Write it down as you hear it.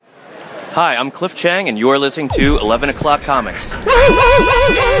Hi, I'm Cliff Chang, and you're listening to 11 O'Clock Comics. Sounds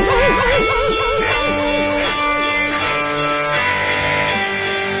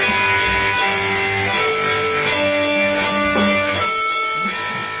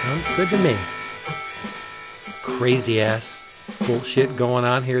good to me. Crazy ass bullshit going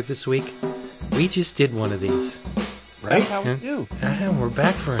on here this week. We just did one of these. Right? That's how we do. We're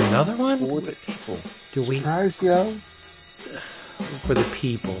back for another one? For the people. Surprise, yo. For the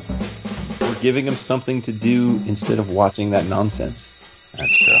people. We're giving them something to do instead of watching that nonsense.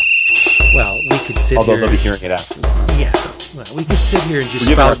 That's true. Well, we could sit Although here... they'll be hearing it after. Yeah. Well, we could sit here and just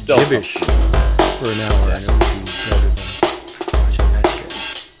We're giving spout ourselves gibberish for an hour, Yes. and it would be better than watching that shit.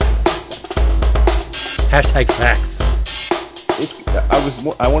 Hashtag facts.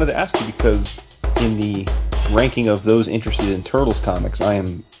 I wanted to ask you because in the ranking of those interested in Turtles comics, I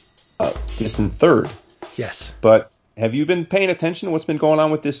am distant third. Yes. But have you been paying attention to what's been going on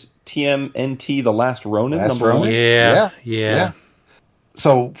with this TMNT, The Last Ronin? Last #1? Ronin? Yeah.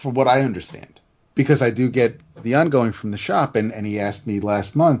 So, from what I understand, because I do get the ongoing from the shop, and he asked me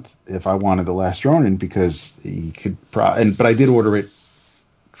last month if I wanted The Last Ronin because he could, but I did order it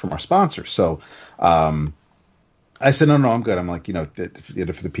from our sponsor. So, I said, no, I'm good. I'm like, for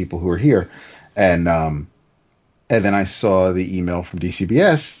the people who are here. And then I saw the email from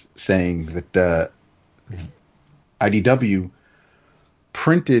DCBS saying that IDW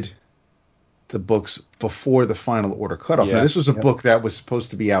printed the books before the final order cutoff. Yeah. Now, this was a book that was supposed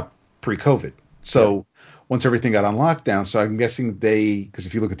to be out pre-COVID. So once everything got on lockdown, so I'm guessing because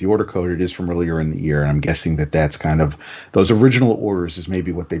if you look at the order code, it is from earlier in the year, and I'm guessing that's kind of those original orders is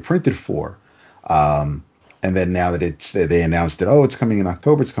maybe what they printed for. And then now that they announced it, it's coming in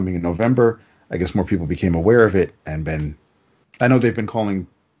October, it's coming in November, I guess more people became aware of it, and I know they've been calling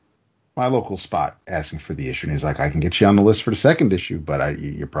my local spot asking for the issue, and he's like, I can get you on the list for the second issue, but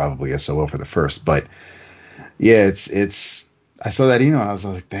you're probably SOL for the first. But yeah, it's I saw that email, I was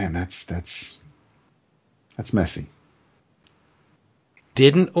like, damn, that's messy.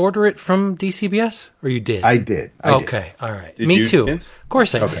 Didn't order it from DCBS, or you did? I did. Okay, all right. Did Me you, too. Vince? Of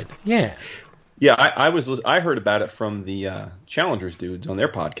course I did. Yeah. Yeah, I heard about it from the Challengers dudes on their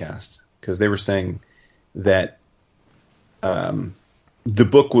podcast because they were saying that the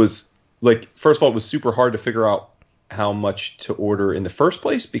book was like, first of all, it was super hard to figure out how much to order in the first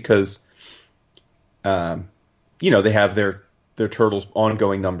place because they have their Turtles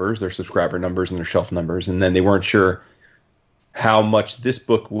ongoing numbers, their subscriber numbers, and their shelf numbers, and then they weren't sure how much this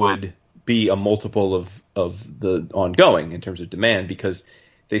book would be a multiple of the ongoing in terms of demand because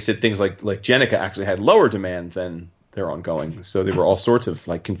they said things like Jenica actually had lower demand than their ongoing. So they were all sorts of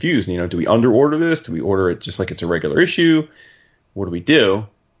like confused. Do we underorder this? Do we order it just like it's a regular issue? What do we do?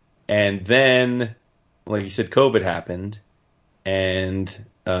 And then, like you said, COVID happened. And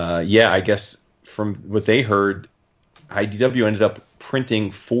I guess from what they heard, IDW ended up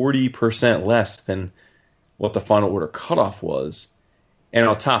printing 40% less than what the final order cutoff was. And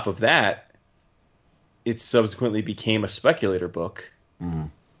on top of that, it subsequently became a speculator book. Mm.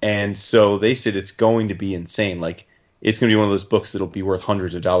 And so they said it's going to be insane. Like, it's going to be one of those books that'll be worth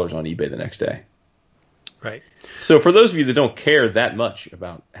hundreds of dollars on eBay the next day. Right. So for those of you that don't care that much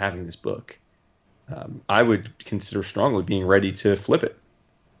about having this book, I would consider strongly being ready to flip it.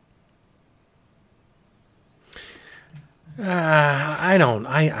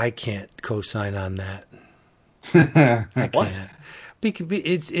 I can't co-sign on that. I can't.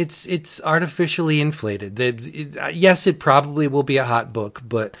 Because it's artificially inflated. Yes, it probably will be a hot book,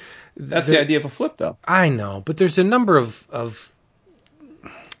 but that's the idea of a flip, though. I know, but there's a number of.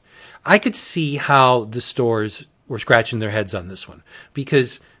 I could see how the stores were scratching their heads on this one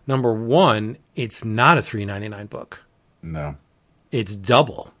because number one, it's not a $3.99 book. No, it's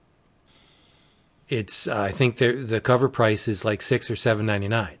double. It's I think the cover price is like $6 or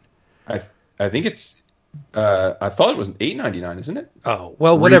 $7.99. I think it's. I thought it was $8.99, isn't it? Oh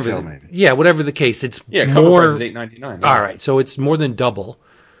well, whatever. Retail, maybe. Yeah, whatever the case, it's cover more. price is $8.99. All right, so it's more than double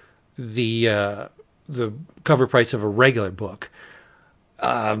the cover price of a regular book.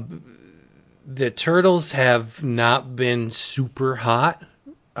 The Turtles have not been super hot.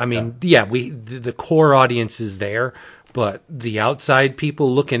 I mean, the core audience is there, but the outside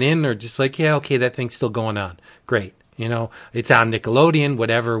people looking in are just like, yeah, okay, that thing's still going on. Great. It's on Nickelodeon,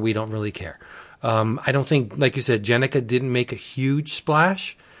 whatever, we don't really care. I don't think, like you said, Jenica didn't make a huge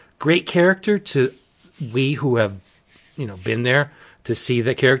splash. Great character to we who have, been there to see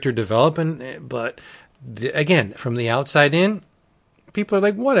the character develop. But again, from the outside in, people are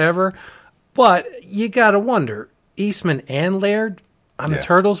like, whatever. But you got to wonder, Eastman and Laird on the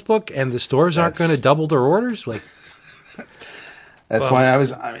Turtles book, and the stores aren't going to double their orders? Like, that's why I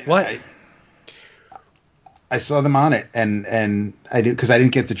was. What? I saw them on it, and I did, because I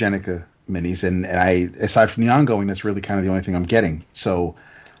didn't get the Jenica minis, and I, aside from the ongoing, that's really kind of the only thing I'm getting. So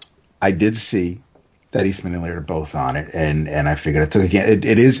I did see that Eastman and Laird are both on it, and I figured it took again.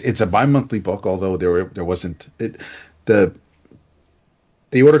 It's a bi-monthly book, although there wasn't the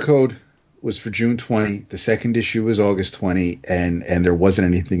order code was for June 20. The second issue was August 20, and there wasn't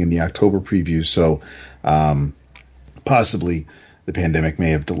anything in the October preview. So possibly the pandemic may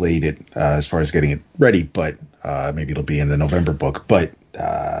have delayed it as far as getting it ready, but maybe it'll be in the November book. But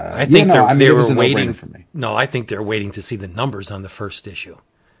I think they were waiting for me. No, I think they're waiting to see the numbers on the first issue.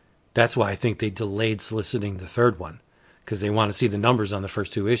 That's why I think they delayed soliciting the third one, because they want to see the numbers on the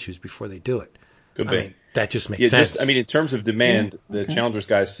first two issues before they do it. Could be. I mean, that just makes sense. In terms of demand, the Challengers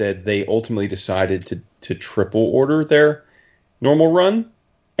guys said they ultimately decided to triple order their normal run,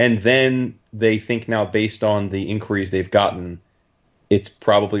 and then they think now, based on the inquiries they've gotten, it's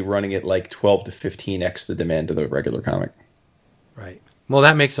probably running at like 12 to 15x the demand of the regular comic. Right. Well,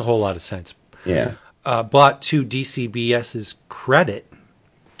 that makes a whole lot of sense. Yeah. But to DCBS's credit,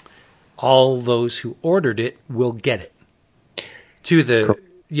 all those who ordered it will get it. To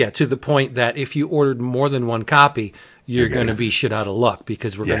the point that if you ordered more than one copy, you're going to be shit out of luck,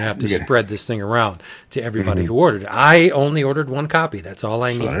 because we're going to have to spread this thing around to everybody who ordered it. I only ordered one copy. That's all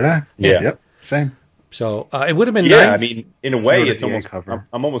I need. So did I. Yeah. Yep. Same. So it would have been nice. Yeah, I mean, in a way, it's almost cover.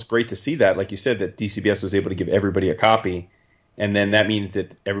 I'm almost great to see that, like you said, that DCBS was able to give everybody a copy, and then that means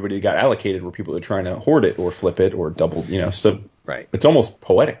that everybody got allocated were people that are trying to hoard it or flip it or double, so Right. It's almost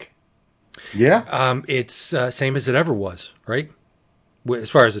poetic. Yeah. It's same as it ever was, right? As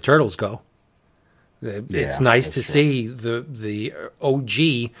far as the Turtles go. It's nice to see the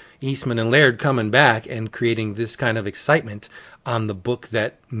OG Eastman and Laird coming back and creating this kind of excitement on the book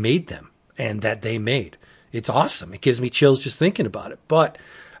that made them and that they made. It's awesome. It gives me chills just thinking about it. But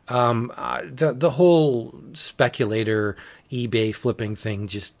the whole speculator eBay flipping thing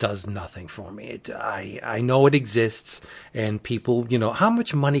just does nothing for me. I know it exists, and people, how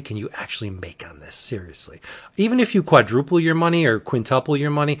much money can you actually make on this? Seriously. Even if you quadruple your money or quintuple your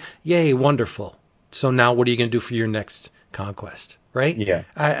money, yay, wonderful. So now what are you going to do for your next conquest, right? Yeah.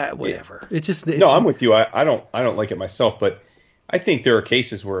 Whatever. Yeah. It's I'm with you. I don't like it myself, but I think there are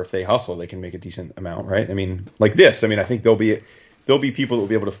cases where if they hustle, they can make a decent amount, right? I mean, like this. I mean, I think there'll be people that will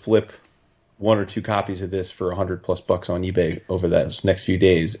be able to flip one or two copies of this for $100+ on eBay over those next few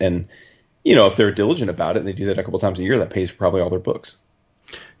days. And, if they're diligent about it and they do that a couple times a year, that pays for probably all their books.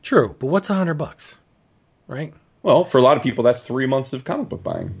 True. But what's $100, right? Well, for a lot of people, that's 3 months of comic book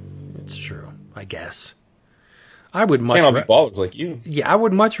buying. It's true, I guess. I would much rather ballers like you. Yeah, I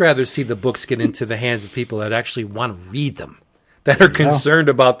would much rather see the books get into the hands of people that actually want to read them, that are concerned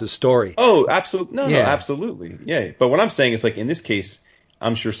about the story. Oh, absolutely. No, absolutely. Yeah. But what I'm saying is, like, in this case,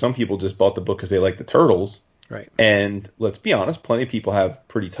 I'm sure some people just bought the book because they like the Turtles. Right. And let's be honest, plenty of people have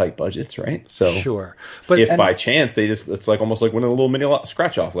pretty tight budgets, right? So sure. But if by chance it's like almost like winning a little mini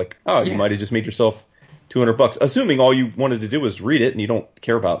scratch off, like, you might have just made yourself $200, assuming all you wanted to do was read it and you don't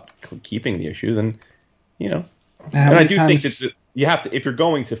care about keeping the issue, then, And I do think that you have to, if you're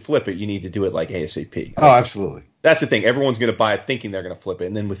going to flip it, you need to do it like ASAP. Oh, absolutely. That's the thing. Everyone's going to buy it thinking they're going to flip it.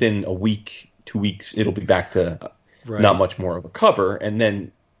 And then within a week, 2 weeks, it'll be back to not much more of a cover. And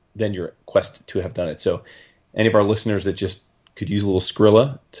then your quest to have done it. So any of our listeners that just could use a little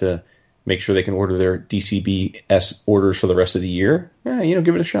Skrilla to make sure they can order their DCBS orders for the rest of the year,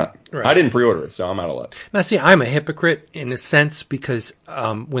 give it a shot. Right. I didn't pre-order it, so I'm out of luck. Now, see, I'm a hypocrite in a sense because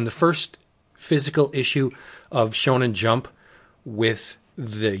when the first physical issue of Shonen Jump with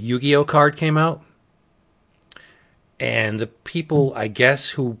the Yu-Gi-Oh card came out, and the people, I guess,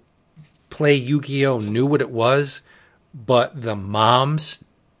 who play Yu-Gi-Oh knew what it was, but the moms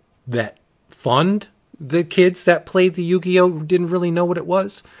that fund the kids that played the Yu-Gi-Oh didn't really know what it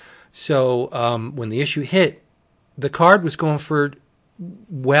was. So when the issue hit, the card was going for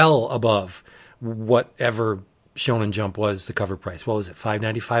well above whatever Shonen Jump was, the cover price. What was it,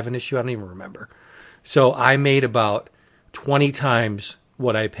 $5.95 an issue? I don't even remember. So I made about 20 times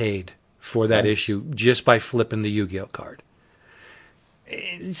what I paid for that issue just by flipping the Yu-Gi-Oh card.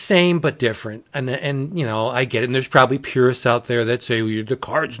 Same but different, and I get it. And there's probably purists out there that say the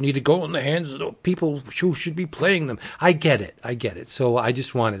cards need to go in the hands of the people who should be playing them. I get it. So I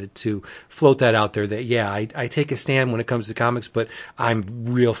just wanted to float that out there. That I take a stand when it comes to comics, but I'm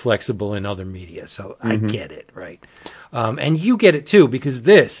real flexible in other media. So I get it, right? And you get it too, because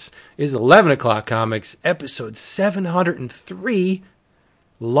this is 11 O'Clock Comics, episode 703.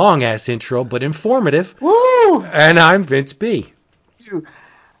 Long ass intro, but informative. Woo! And I'm Vince B.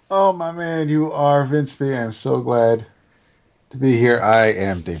 Oh, my man, you are Vince B. I'm so glad to be here. I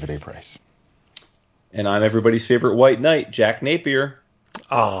am David A. Price. And I'm everybody's favorite White Knight, Jack Napier.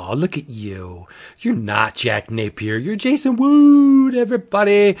 Oh, look at you. You're not Jack Napier. You're Jason Wood,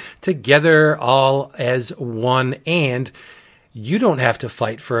 everybody. Together all as one. And you don't have to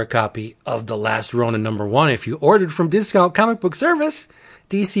fight for a copy of The Last Ronin #1 if you ordered from Discount Comic Book Service,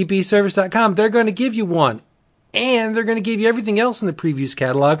 dcbservice.com. They're going to give you one. And they're going to give you everything else in the previews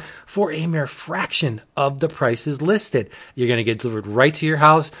catalog for a mere fraction of the prices listed. You're going to get delivered right to your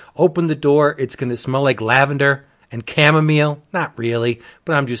house. Open the door. It's going to smell like lavender and chamomile. Not really,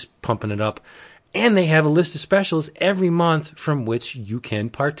 but I'm just pumping it up. And they have a list of specials every month from which you can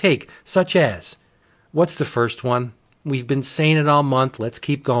partake, such as, what's the first one? We've been saying it all month. Let's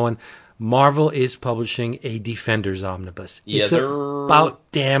keep going. Marvel is publishing a Defenders omnibus. Yes, it's about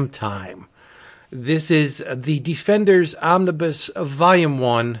damn time. This is the Defenders Omnibus Volume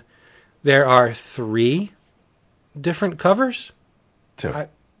 1. There are 3 different covers. 2.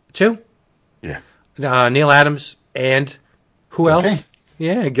 2? Yeah. Neil Adams and who Gil else? Kane.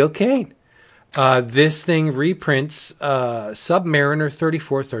 Yeah, Gil Kane. This thing reprints Submariner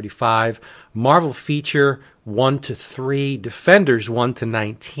 34-35, Marvel Feature 1-3, Defenders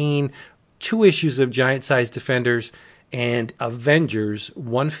 1-19, 2 issues of giant-sized Defenders, and Avengers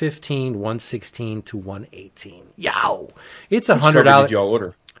 115, 116 to 118. Yow! It's $100. Which cover did y'all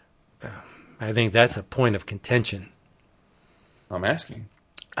order? I think that's a point of contention. I'm asking.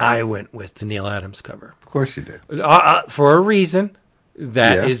 I went with the Neil Adams cover. Of course you did. For a reason.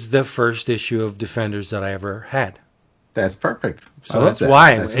 That Yeah. is the first issue of Defenders that I ever had. That's perfect. I So love that's that.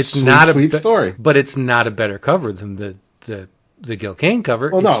 why That's it's sweet, not a sweet story. But it's not a better cover than the Gil Kane cover.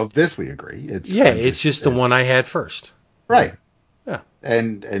 Well, It's- no, this we agree. it's just the one I had first. Right. Yeah.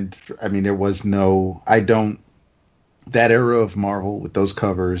 And I mean, there was no. That era of Marvel with those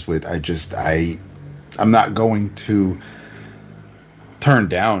covers. I'm not going to turn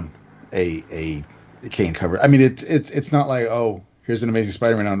down a Kane cover. I mean, it's not like, oh, here's an Amazing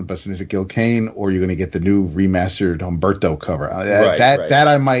Spider-Man omnibus, and is it Gil Kane, or you're going to get the new remastered Humberto cover? That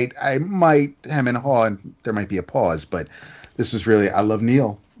I might hem and haw, and there might be a pause. But this was really, I love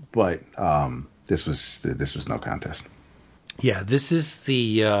Neil, but this was no contest. Yeah, this is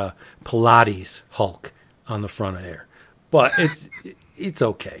the Pilates Hulk on the front of there, but it's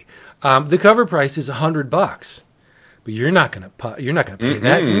okay. The cover price is $100, but you're not gonna pay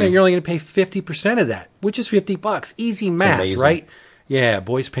that. You're only gonna pay 50% of that, which is $50. Easy math, right? Yeah,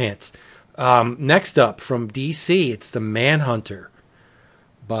 boys' pants. Next up from DC, it's the Manhunter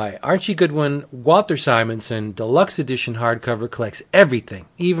by Archie Goodwin, Walter Simonson. Deluxe edition hardcover, collects everything,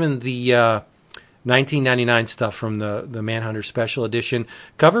 even the 1999 stuff from the Manhunter Special Edition.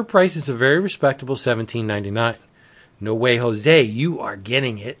 Cover price is a very respectable $17.99. No way, Jose, you are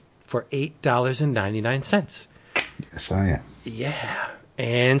getting it for $8.99. Yes, I am. Yeah.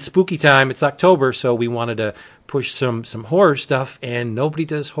 And spooky time. It's October, so we wanted to push some horror stuff, and nobody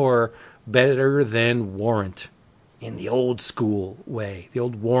does horror better than Warrant in the old school way, the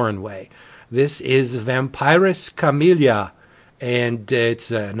old Warren way. This is Vampiris Camellia, and it's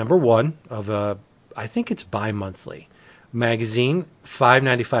number 1 of a, I think it's bi-monthly magazine,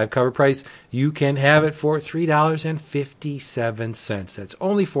 $5.95 cover price. You can have it for $3.57. That's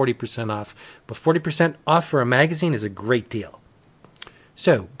only 40% off, but 40% off for a magazine is a great deal.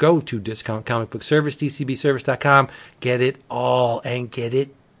 So go to Discount Comic Book Service, dcbservice.com, get it all and get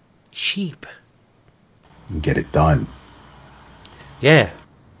it cheap. Get it done. Yeah.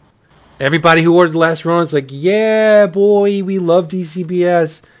 Everybody who ordered The Last Ronin's like, yeah, boy, we love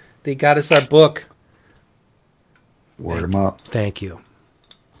DCBS. They got us our book. Word them up. Thank you.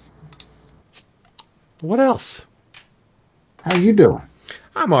 What else? How you doing?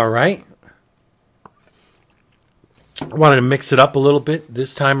 I'm all right. I wanted to mix it up a little bit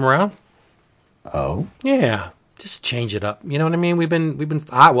this time around. Oh, Yeah, just change it up. You know what I mean?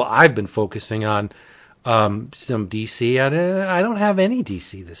 I've been focusing on some DC. I don't have any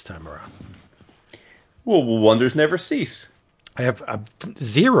DC this time around. Well, wonders never cease. I have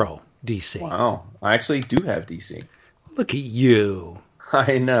 0 DC. Wow. I actually do have DC. Look at you.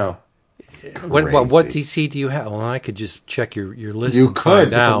 I know. What DC do you have? Well, I could just check your list. You and could,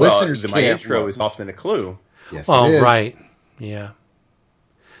 find but the out. Listeners My can't intro look. is often a clue. yes. Oh, it is. right. Yeah.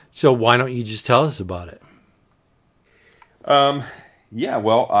 So why don't you just tell us about it? Yeah,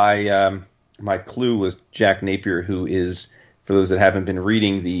 well, my clue was Jack Napier, who is, for those that haven't been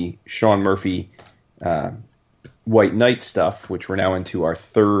reading the Sean Murphy White Knight stuff, which we're now into our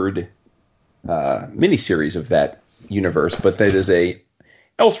 3rd miniseries of that universe, but that is a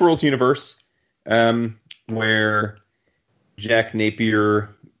Elseworlds universe where Jack Napier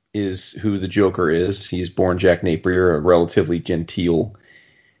is who the Joker is. He's born Jack Napier, a relatively genteel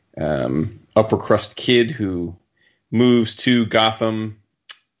upper crust kid who moves to Gotham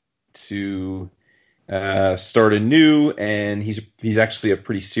to start anew, and he's actually a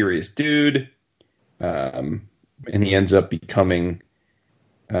pretty serious dude, and he ends up becoming,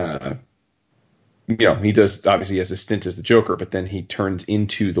 he does obviously has a stint as the Joker, but then he turns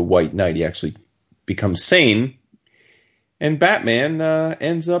into the White Knight. He actually becomes sane, and Batman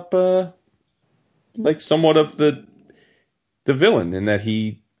ends up like somewhat of the villain in that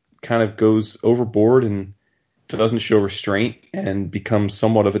he kind of goes overboard and doesn't show restraint and becomes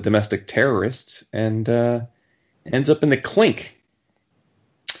somewhat of a domestic terrorist and ends up in the clink.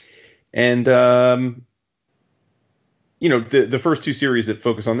 And, the first two series that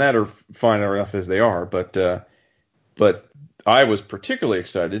focus on that are fine enough as they are. But I was particularly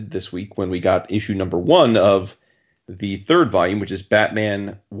excited this week when we got issue number 1 of the third volume, which is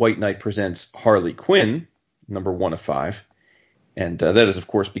Batman White Knight Presents Harley Quinn, number 1 of 5. And that is, of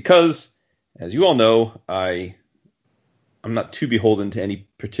course, because, as you all know, I'm not too beholden to any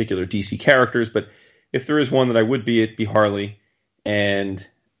particular DC characters, but if there is one that I would be, it'd be Harley. And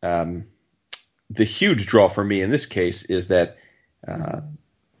the huge draw for me in this case is that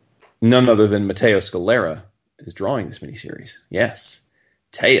none other than Matteo Scalera is drawing this miniseries. Yes,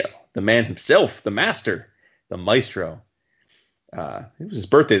 Teo, the man himself, the master, the maestro. It was his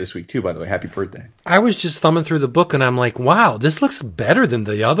birthday this week, too, by the way. Happy birthday. I was just thumbing through the book, and I'm like, wow, this looks better than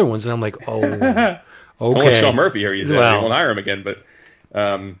the other ones. And I'm like, oh, okay. Only Sean Murphy here. He's actually won't hire him again. But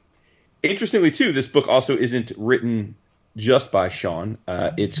interestingly, too, this book also isn't written just by Sean.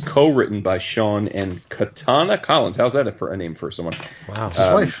 It's co-written by Sean and Katana Collins. How's that for a name for someone? Wow. It's his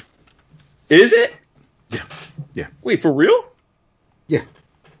wife. Is it? Yeah. Wait, for real? Yeah.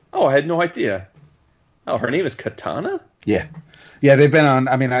 Oh, I had no idea. Oh, her name is Katana? Yeah. Yeah, they've been on.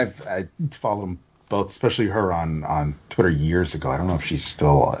 I mean, I followed them both, especially her on Twitter years ago. I don't know if she's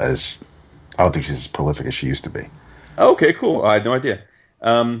still as. I don't think she's as prolific as she used to be. Okay, cool. I had no idea.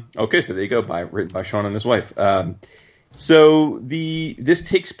 Okay, so there you go. Written by Sean and his wife. So this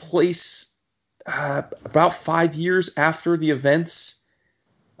takes place about 5 years after the events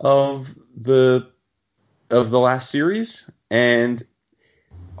of the last series, and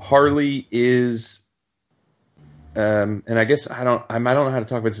Harley is. And I guess I don't know how to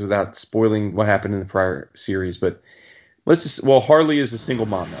talk about this without spoiling what happened in the prior series, but Harley is a single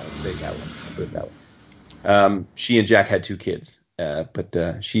mom now. Let's say it that way. Put it that way. She and Jack had 2 kids, but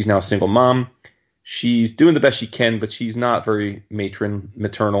she's now a single mom. She's doing the best she can, but she's not very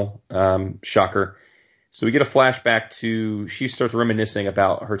maternal. Shocker. So we get a flashback to she starts reminiscing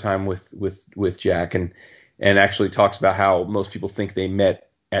about her time with Jack, and actually talks about how most people think they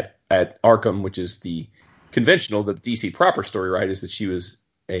met at Arkham, which is the conventional, the DC proper story, right, is that she was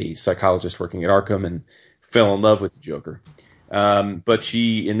a psychologist working at Arkham and fell in love with the Joker. But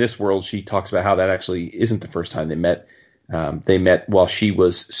in this world, she talks about how that actually isn't the first time they met. They met while she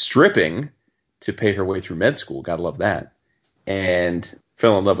was stripping to pay her way through med school. Gotta love that. And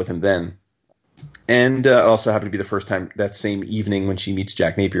fell in love with him then. And it also happened to be the first time that same evening when she meets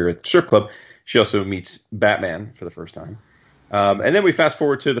Jack Napier at the strip club. She also meets Batman for the first time. And then we fast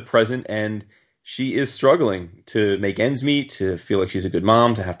forward to the present, and she is struggling to make ends meet, to feel like she's a good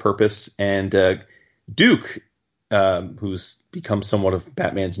mom, to have purpose. And Duke, who's become somewhat of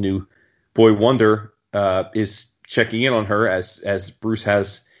Batman's new boy wonder, is checking in on her as Bruce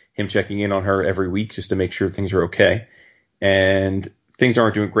has him checking in on her every week just to make sure things are okay. And things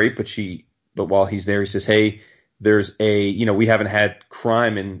aren't doing great, but while he's there, he says, hey, there's we haven't had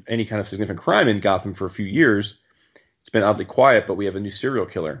any kind of significant crime in Gotham for a few years. It's been oddly quiet, but we have a new serial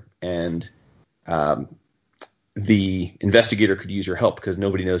killer. And the investigator could use your help because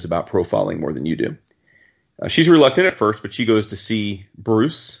nobody knows about profiling more than you do. She's reluctant at first, but she goes to see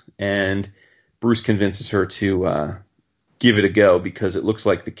Bruce, and Bruce convinces her to give it a go because it looks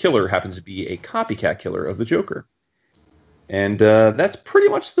like the killer happens to be a copycat killer of the Joker. And that's pretty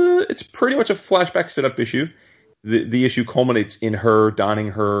much a flashback setup issue. The issue culminates in her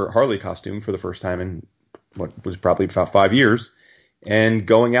donning her Harley costume for the first time in what was probably about 5 years, and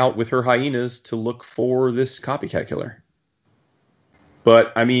going out with her hyenas to look for this copycat killer.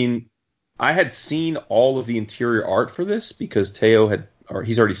 But, I mean, I had seen all of the interior art for this because Teo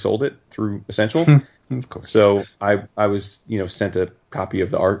he's already sold it through Essential. Of course. So I was, sent a copy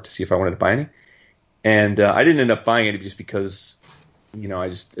of the art to see if I wanted to buy any. And I didn't end up buying any just because,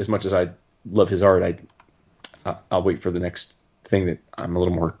 as much as I love his art, I'll wait for the next thing that I'm a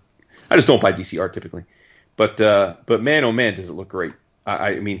little more. I just don't buy DC art typically. But man, oh man, does it look great!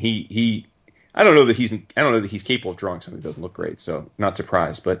 I mean, I don't know that he's capable of drawing something that doesn't look great. So not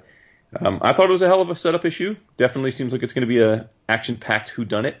surprised. But I thought it was a hell of a setup issue. Definitely seems like it's going to be a action-packed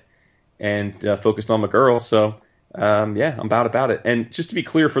whodunit. and focused on my girl. So yeah, I'm about it. And just to be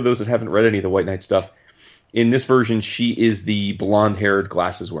clear, for those that haven't read any of the White Knight stuff, in this version, she is the blonde-haired,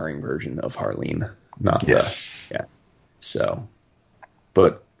 glasses-wearing version of Harleen, not yeah. So,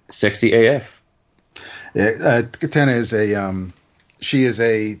 but sexy AF. Yeah, Katana is she is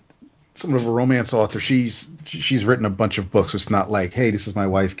somewhat of a romance author. She's written a bunch of books. It's not like, hey, this is my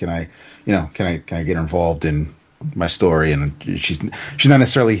wife. Can I get her involved in my story? And she's not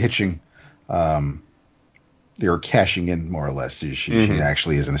necessarily hitching, or cashing in, more or less. She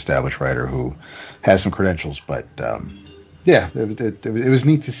actually is an established writer who has some credentials. But yeah, it was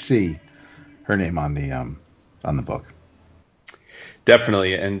neat to see her name on the book.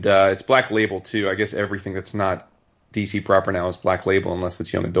 Definitely, and it's Black Label too. I guess everything that's not DC proper now is Black Label, unless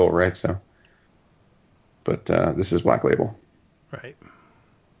it's young adult, right? So, but this is Black Label, right?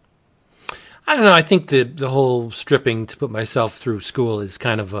 I don't know. I think the whole stripping to put myself through school is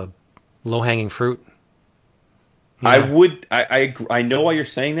kind of a low hanging fruit. I know why you're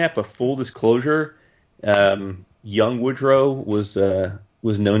saying that, but full disclosure, young Woodrow was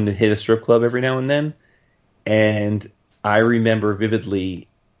known to hit a strip club every now and then, and I remember vividly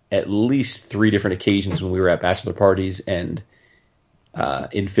at least 3 different occasions when we were at bachelor parties and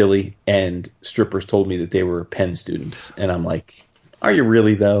in Philly, and strippers told me that they were Penn students, and I'm like, "Are you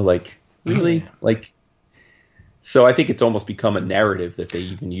really though? Like, really? Like?" So I think it's almost become a narrative that they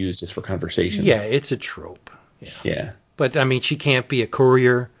even use just for conversation. Yeah, it's a trope. Yeah. But I mean, she can't be a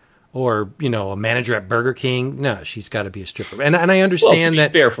courier or a manager at Burger King. No, she's got to be a stripper. And I understand to be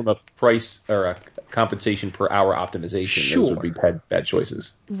fair, from a price or a compensation per hour optimization, those would be bad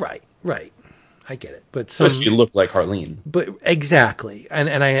choices. Right. I get it. But especially you look like Harleen. But exactly.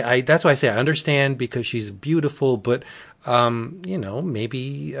 And I that's why I say I understand, because she's beautiful, but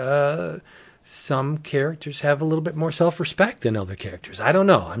maybe some characters have a little bit more self-respect than other characters. I don't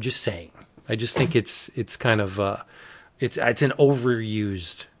know. I'm just saying. I just think it's kind of it's an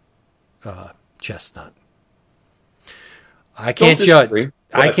overused chestnut. I can't judge.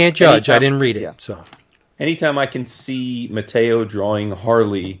 I can't judge. I didn't read it. Yeah. So anytime I can see Mateo drawing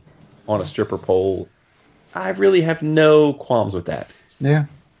Harley on a stripper pole, I really have no qualms with that. Yeah.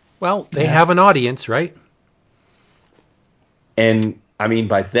 Well, they have an audience, right? And I mean,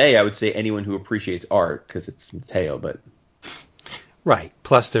 by they, I would say anyone who appreciates art, because it's Mateo, but. Right.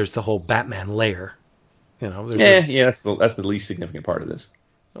 Plus, there's the whole Batman layer. That's the least significant part of this.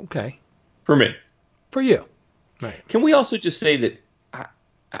 Okay. For me. For you. Right. Can we also just say that,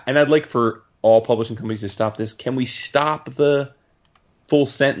 and I'd like for all publishing companies to stop this, can we stop the full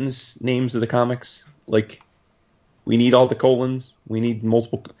sentence names of the comics? Like, we need all the colons. We need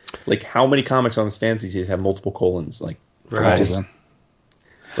multiple. Like, how many comics on the stands these days have multiple colons? Like, right.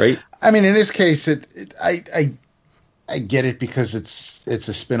 Right? I mean, in this case, I get it, because it's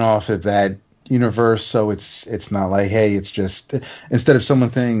a spin-off of that universe, so it's not like, hey, it's just, instead of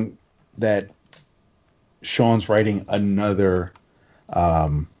someone saying that Sean's writing another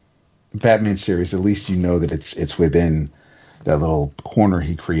Batman series, at least you know that it's within that little corner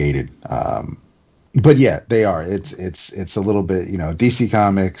he created. But yeah, they are. It's a little bit, DC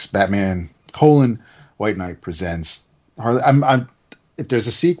Comics, Batman, White Knight presents Harley. I'm if there's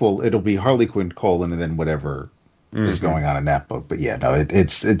a sequel, it'll be Harley Quinn, and then whatever is going on in that book. But yeah, no,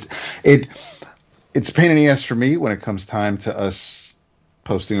 it's a pain in the ass for me when it comes time to us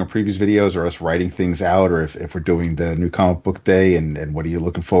posting our previous videos, or us writing things out, or if we're doing the new comic book day and what are you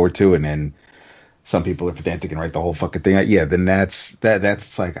looking forward to, and then some people are pedantic and write the whole fucking thing out. Yeah, then that's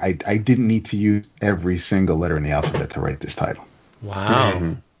like I didn't need to use every single letter in the alphabet to write this title.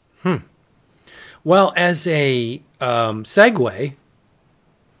 Wow. Well, as a segue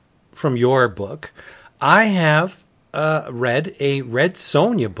from your book, I have read a Red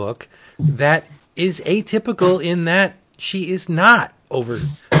Sonja book that is atypical in that she is not over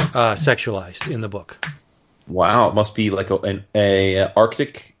sexualized in the book. Wow, it must be like a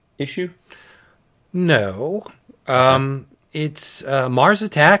Arctic issue? No. It's Mars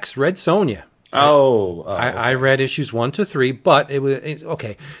Attacks, Red Sonja. Oh. I read issues 1 to 3, but it's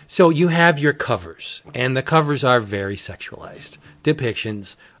okay. So you have your covers, and the covers are very sexualized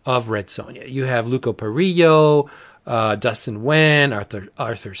depictions of Red Sonja. You have Luco Perillo, Dustin Wen, Arthur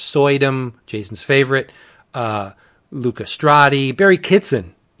Soydom, Jason's favorite, Luca Strati, Barry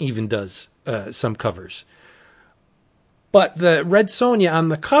Kitson even does some covers. But the Red Sonja on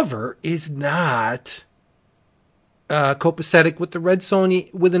the cover is not copacetic with the Red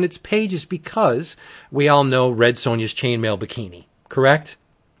Sonja within its pages, because we all know Red Sonja's chainmail bikini, correct?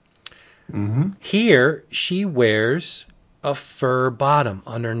 Mm-hmm. Here, she wears a fur bottom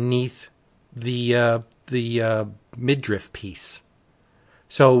underneath the midriff piece.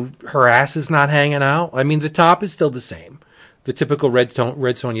 So her ass is not hanging out. I mean, the top is still the same, the typical Red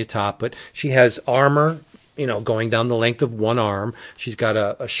Sonja top, but she has armor, going down the length of one arm. She's got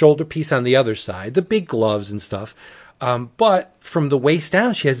a shoulder piece on the other side, the big gloves and stuff. But from the waist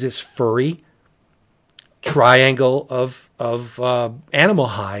down, she has this furry triangle of animal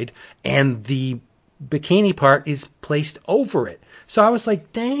hide, and the bikini part is placed over it. So I was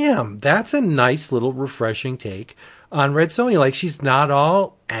like, damn, that's a nice little refreshing take on Red Sonja. Like, she's not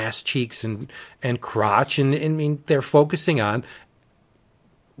all ass cheeks and crotch. And I mean, they're focusing on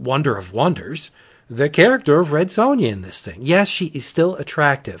wonder of wonders, the character of Red Sonja in this thing. Yes, she is still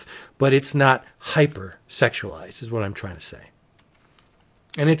attractive, but it's not hyper sexualized, is what I'm trying to say.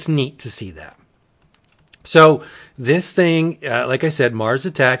 And it's neat to see that. So this thing, like I said, Mars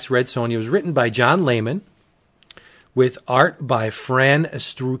Attacks Red Sonja was written by John Layman with art by Fran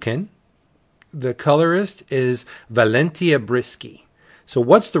Estruken. The colorist is Valentia Brisky. So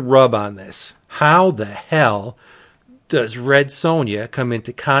what's the rub on this? How the hell does Red Sonja come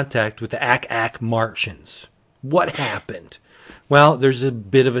into contact with the Ak-Ak Martians? What happened? Well, there's a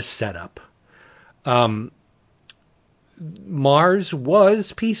bit of a setup. Mars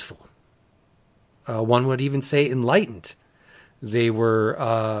was peaceful. One would even say enlightened. They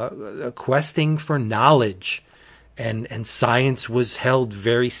were questing for knowledge, and science was held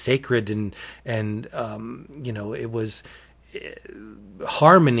very sacred, and it was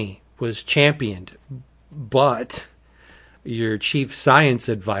harmony was championed. But your chief science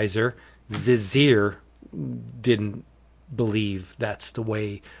advisor, Zizir, didn't believe that's the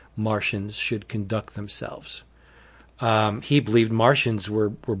way Martians should conduct themselves. He believed Martians were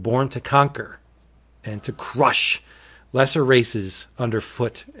born to conquer and to crush lesser races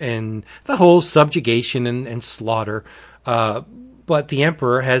underfoot, and the whole subjugation and slaughter. But the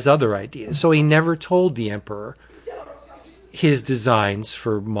Emperor has other ideas. So he never told the Emperor his designs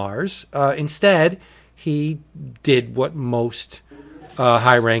for Mars. Instead, he did what most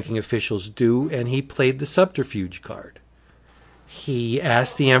high-ranking officials do, and he played the subterfuge card. He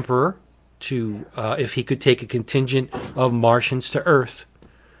asked the Emperor to if he could take a contingent of Martians to Earth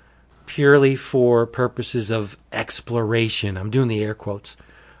purely for purposes of exploration. I'm doing the air quotes.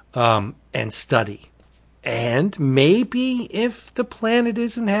 And study. And maybe if the planet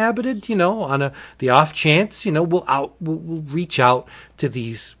is inhabited, on the off chance, we'll reach out to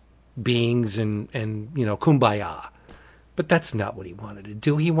these beings and kumbaya. But that's not what he wanted to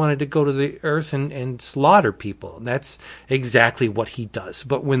do. He wanted to go to the Earth and slaughter people. And that's exactly what he does.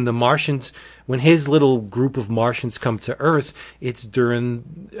 But when his little group of Martians come to Earth, it's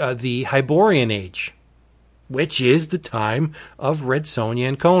during the Hyborian Age, which is the time of Red Sonja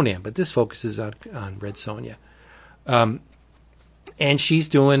and Conan. But this focuses on Red Sonja. And she's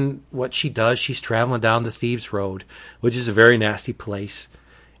doing what she does. She's traveling down the Thieves' Road, which is a very nasty place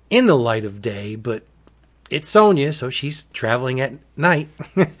in the light of day, but it's Sonja, so she's traveling at night,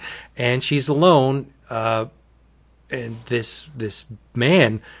 and she's alone. And this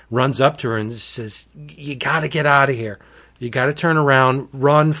man runs up to her and says, "You got to get out of here. You got to turn around,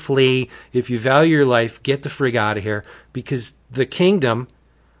 run, flee. If you value your life, get the frig out of here, because the kingdom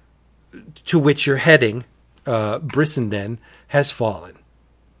to which you're heading, Brissenden, has fallen.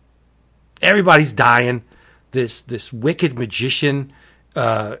 Everybody's dying. This wicked magician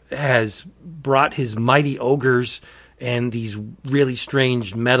has brought his mighty ogres and these really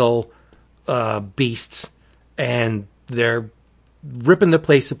strange metal beasts, and they're ripping the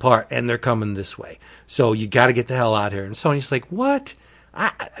place apart, and they're coming this way. So you got to get the hell out of here." And Sonja's like, "What?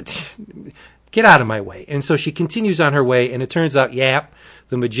 Get out of my way." And so she continues on her way, and it turns out,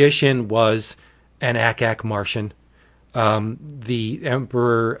 the magician was an Ak-Ak Martian. The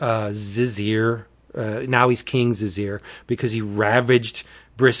Emperor Zizir, now he's King Zizir, because he ravaged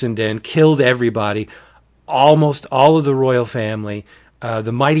Brissenden, killed everybody, almost all of the royal family.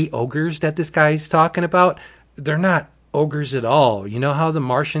 The mighty ogres that this guy's talking about, they're not ogres at all. You know how the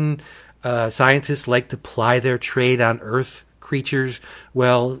Martian scientists like to ply their trade on Earth creatures?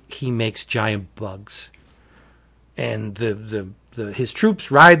 Well, he makes giant bugs. And his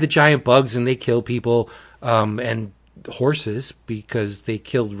troops ride the giant bugs, and they kill people and horses, because they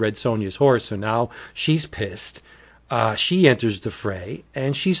killed Red Sonja's horse. So now she's pissed. She enters the fray,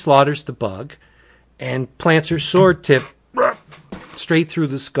 and she slaughters the bug and plants her sword tip straight through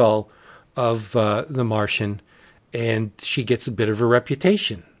the skull of the Martian, and she gets a bit of a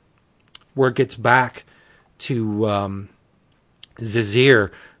reputation. Word gets back to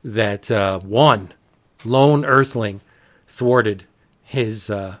Zizir that one lone Earthling thwarted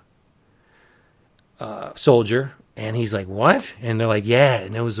his soldier, and he's like, "What?" And they're like, "Yeah,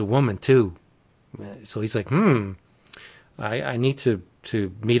 and it was a woman too." So he's like, I need to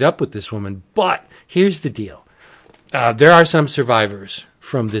to meet up with this woman. But here's the deal. There are some survivors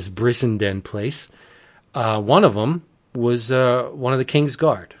from this Brissenden place. One of them was one of the King's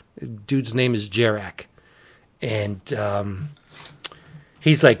Guard. Dude's name is Jarak. And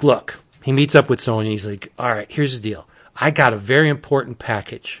he's like, look, he meets up with Sonya. He's like, all right, here's the deal. I got a very important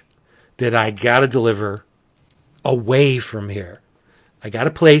package that I got to deliver away from here. I got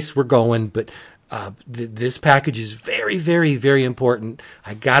a place we're going, but this package is very, very, very important.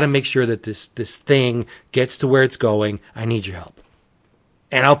 I got to make sure that this thing gets to where it's going. I need your help.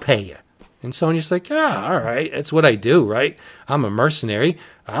 And I'll pay you. And Sonya's like, yeah, all right. That's what I do, right? I'm a mercenary.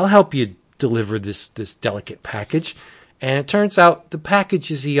 I'll help you deliver this delicate package. And it turns out the package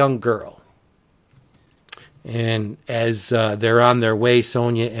is a young girl. And as they're on their way,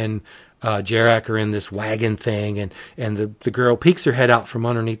 Sonya and Jarak are in this wagon thing, and the girl peeks her head out from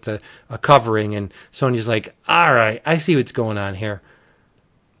underneath a covering, and Sonya's like, all right, I see what's going on here.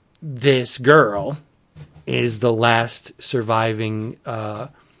 This girl is the last surviving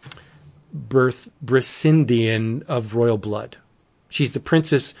Brissindian of royal blood. She's the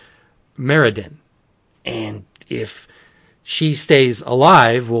Princess Meriden. And if she stays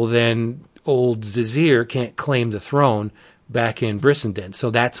alive, well, then old Zazir can't claim the throne back in Brissenden.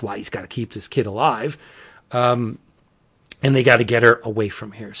 So that's why he's got to keep this kid alive. And they got to get her away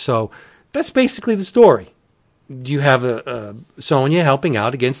from here. So that's basically the story. You have a Sonya helping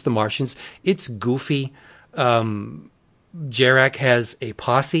out against the Martians. It's goofy. Jarak has a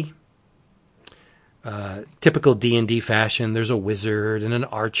posse. Typical D&D fashion. There's a wizard and an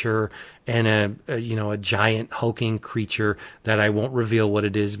archer and a giant hulking creature that I won't reveal what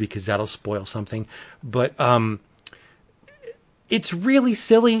it is because that'll spoil something. But it's really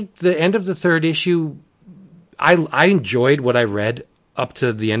silly. The end of the third issue, I enjoyed what I read up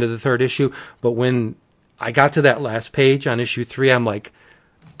to the end of the third issue. But when I got to that last page on issue 3, I'm like,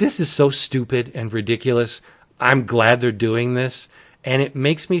 this is so stupid and ridiculous. I'm glad they're doing this. And it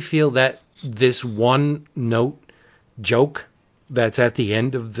makes me feel that this one note joke that's at the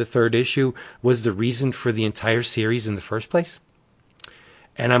end of the third issue was the reason for the entire series in the first place.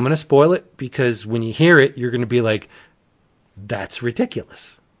 And I'm going to spoil it because when you hear it, you're going to be like, that's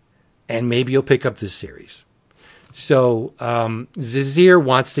ridiculous. And maybe you'll pick up this series. So Zazir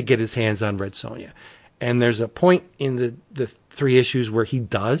wants to get his hands on Red Sonja. And there's a point in the 3 issues where he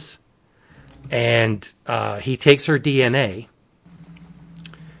does. And he takes her DNA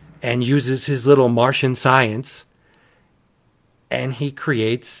and uses his little Martian science, and he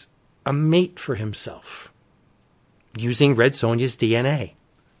creates a mate for himself using Red Sonja's DNA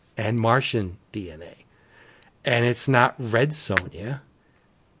and Martian DNA. And it's not Red Sonja,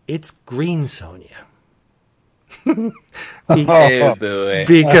 it's Green Sonja. Oh, boy.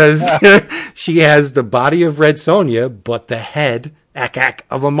 Because she has the body of Red Sonja, but the head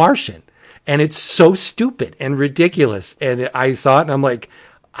of a Martian. And it's so stupid and ridiculous. And I saw it and I'm like,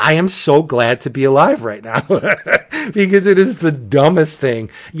 I am so glad to be alive right now because it is the dumbest thing.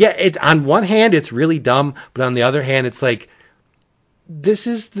 Yeah, it's on one hand, it's really dumb, but on the other hand, it's like, this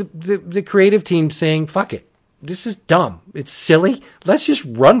is the creative team saying, fuck it. This is dumb. It's silly. Let's just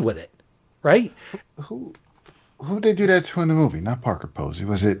run with it. Right? Who did they do that to in the movie? Not Parker Posey.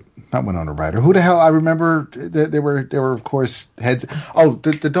 Was it not Winona Ryder? Who the hell? I remember there were of course heads. Oh,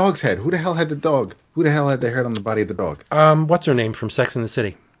 the dog's head. Who the hell had the dog? Who the hell had the head on the body of the dog? What's her name from Sex and the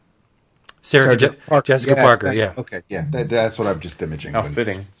City? Jessica Parker. Yeah. Okay. Yeah. That's what I'm just imaging. How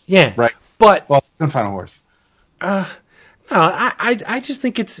fitting. Yeah. Right. But couldn't find a horse. No, I just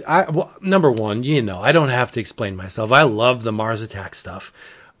think it's number one. I don't have to explain myself. I love the Mars Attack stuff,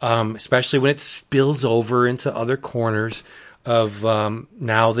 especially when it spills over into other corners of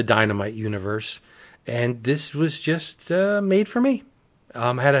now the Dynamite universe. And this was just made for me.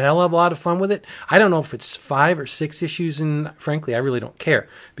 I had a hell of a lot of fun with it. I don't know if it's 5 or 6 issues, and frankly, I really don't care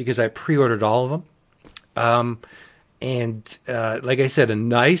because I pre-ordered all of them. And like I said, a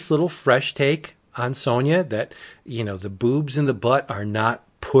nice little fresh take on Sonja that, the boobs and the butt are not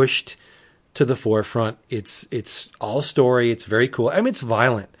pushed to the forefront. It's all story. It's very cool. I mean, it's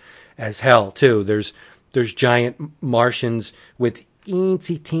violent as hell too. There's giant Martians with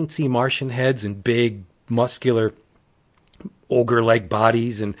teensy teensy Martian heads and big muscular ogre-like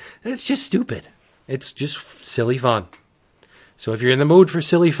bodies, and it's just stupid. It's just silly fun. So if you're in the mood for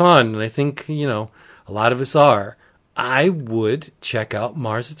silly fun, and I think, a lot of us are, I would check out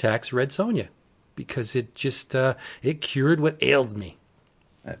Mars Attacks Red Sonja because it just, it cured what ailed me.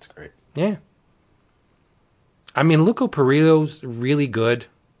 That's great. Yeah. I mean, Luco Perillo's really good.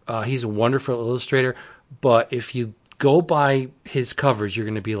 He's a wonderful illustrator, but if you go by his covers, you're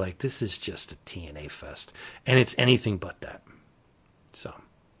going to be like, this is just a TNA fest. And it's anything but that. So,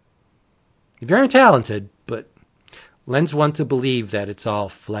 very talented, but lends one to believe that it's all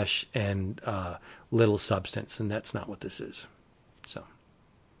flesh and little substance, and that's not what this is. So,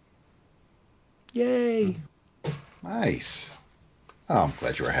 yay! Nice. Oh, I'm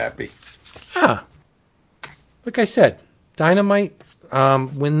glad you were happy. Like I said, Dynamite,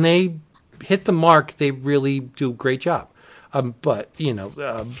 when they hit the mark, they really do a great job. But,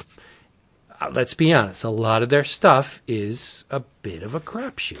 let's be honest, a lot of their stuff is a bit of a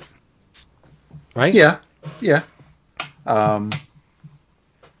crapshoot. Right? Yeah. And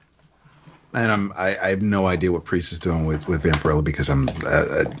I have no idea what Priest is doing with Vampirella because I'm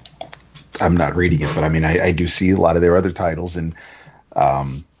not reading it, but I mean I do see a lot of their other titles, and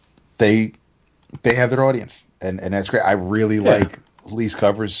they have their audience, and that's great. I really like Lee's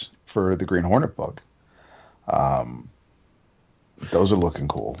covers for the Green Hornet book. Those are looking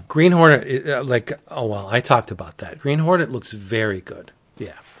cool. Green Hornet, I talked about that. Green Hornet looks very good.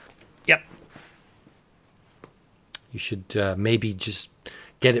 Yeah. Yep. You should maybe just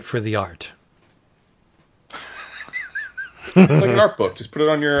get it for the art. It's like an art book. Just put it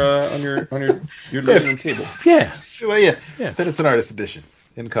on your living room table. Yeah. Well, yeah. Then it's an artist edition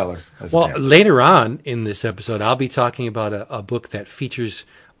in color. Well, later on in this episode, I'll be talking about a book that features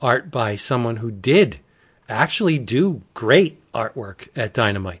art by someone who did actually do great artwork at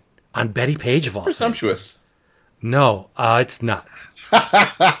Dynamite on Betty Page of all things. Presumptuous. No, it's not.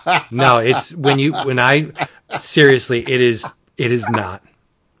 No, it's seriously, it is not.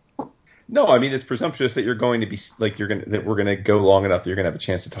 No, I mean it's presumptuous that you're going to be like that we're going to go long enough that you're going to have a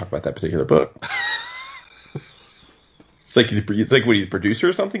chance to talk about that particular book. It's like when you're the producer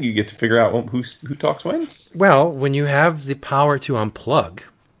or something, you get to figure out who talks when. Well, when you have the power to unplug.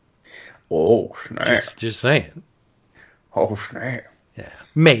 Oh, snap. Just saying. Oh, snap. Yeah,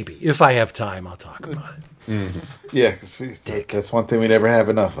 maybe if I have time, I'll talk about it. Mm-hmm. Yeah, because that's one thing we never have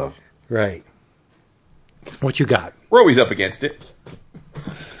enough of. Right. What you got? We're always up against it.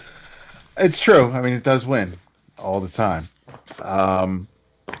 It's true. I mean, it does win all the time.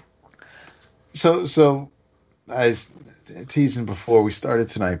 So I was teasing before we started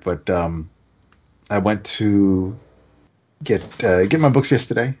tonight, but I went to get my books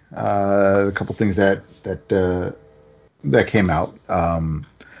yesterday. A couple things that came out,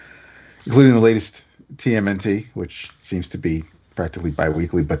 including the latest TMNT, which seems to be practically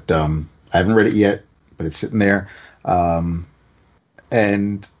bi-weekly, but I haven't read it yet, but it's sitting there.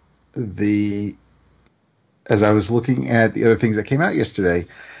 And as I was looking at the other things that came out yesterday,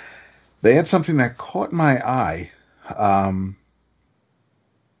 they had something that caught my eye,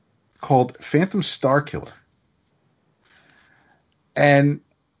 called Phantom Star Killer. And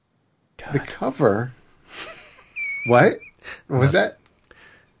the cover, what was that?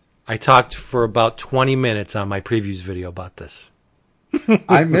 I talked for about 20 minutes on my previews video about this.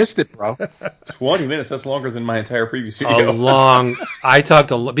 I missed it, bro. 20 minutes, that's longer than my entire previous video. I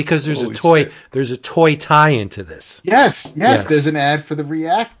talked a lot because there's Holy a toy shit. there's a toy tie into this. Yes, there's an ad for the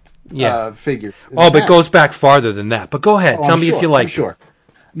React figures. But it goes back farther than that. But go ahead, tell me if you like. Sure.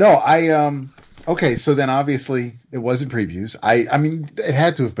 No, okay, so then obviously it wasn't previews. I mean it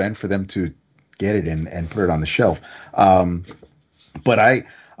had to have been for them to get it and put it on the shelf. But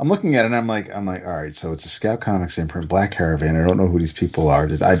I'm looking at it and I'm like, all right, so it's a Scout Comics imprint, Black Caravan. I don't know who these people are.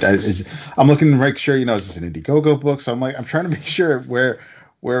 I'm looking to make sure, is this an Indiegogo book? So I'm trying to make sure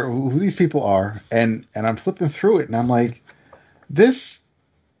who these people are. And I'm flipping through it and I'm like,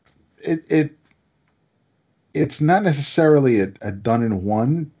 it's not necessarily a done in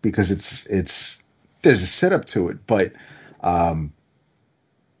one because there's a setup to it, but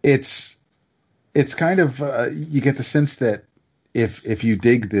it's kind of you get the sense that if you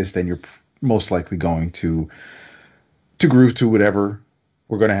dig this, then you're most likely going to groove to whatever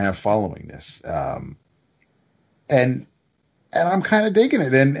we're going to have following this. And I'm kind of digging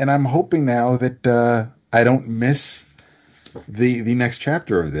it, and I'm hoping now that I don't miss the next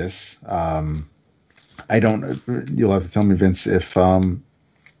chapter of this. I don't. You'll have to tell me, Vince, if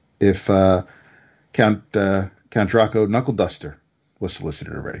Count Draco Knuckle Duster was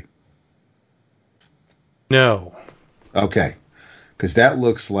solicited already. No. Okay. Because that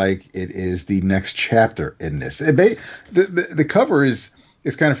looks like it is the next chapter in this. The cover is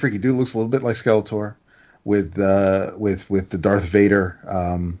kind of freaky. Dude looks a little bit like Skeletor with the Darth Vader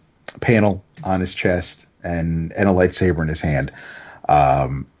panel on his chest and a lightsaber in his hand.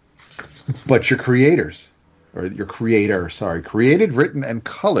 But created, written, and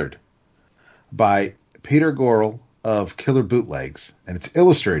colored by Peter Gorel of Killer Bootlegs, and it's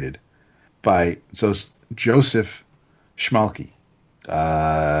illustrated by Joseph Schmalke.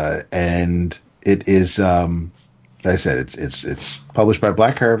 And it is Like I said, it's published by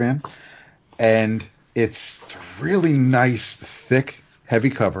Black Caravan, and it's a really nice, thick, heavy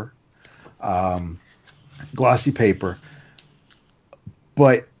cover, glossy paper,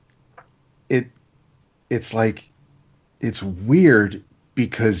 but it's like, it's weird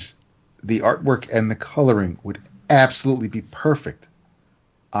because the artwork and the coloring would absolutely be perfect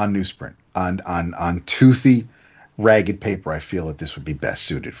on newsprint, on toothy, ragged paper. I feel that this would be best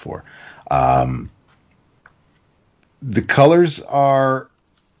suited for. The colors are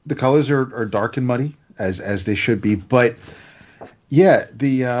dark and muddy as they should be, but yeah,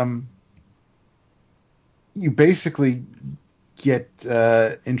 you basically get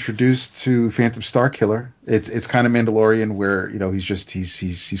introduced to Phantom Starkiller. It's kind of Mandalorian, where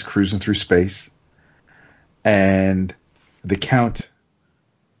he's cruising through space, and the Count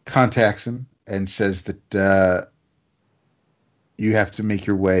contacts him and says that you have to make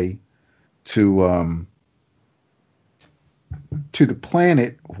your way to the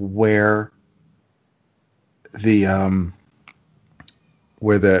planet where the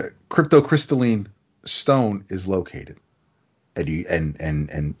cryptocrystalline stone is located.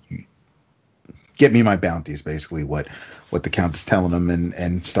 And you get me my bounty is basically what the Count is telling him,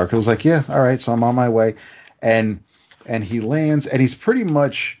 and Starkiller's like, yeah, all right, so I'm on my way, and he lands, and he's pretty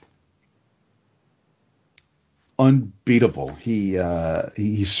much unbeatable.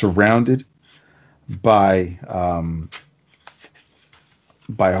 He's surrounded by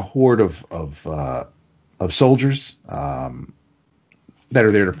a horde of soldiers that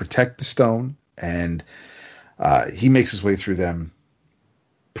are there to protect the stone, and he makes his way through them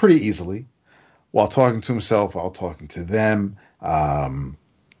pretty easily, while talking to himself, while talking to them.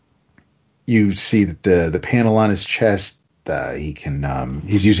 You see that the panel on his chest,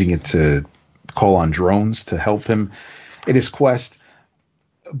 he's using it to call on drones to help him in his quest.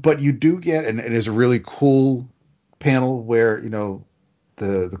 But you do get, and it is a really cool panel where,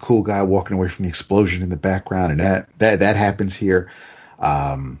 the cool guy walking away from the explosion in the background, and that happens here.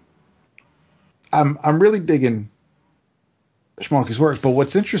 I'm really digging Schmalke's work, but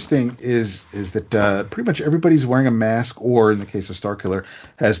what's interesting is that pretty much everybody's wearing a mask, or in the case of Starkiller,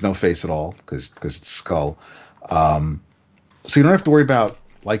 has no face at all because it's skull. So you don't have to worry about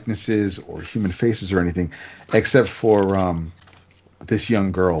likenesses or human faces or anything, except for this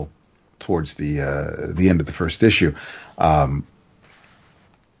young girl towards the end of the first issue. But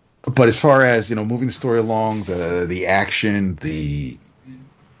as far as moving the story along, the action,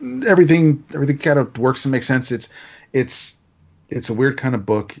 everything kind of works and makes sense. It's a weird kind of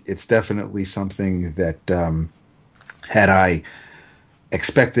book. It's definitely something that had I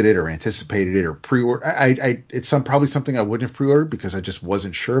expected it or anticipated it or pre-ordered, it's probably something I wouldn't have pre-ordered because I just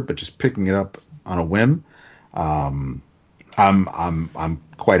wasn't sure. But just picking it up on a whim, I'm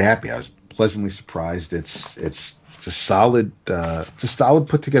quite happy. I was pleasantly surprised. It's a solid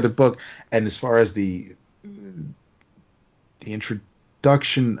put together book. And as far as the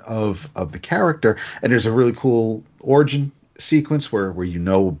introduction of the character, and there's a really cool origin sequence where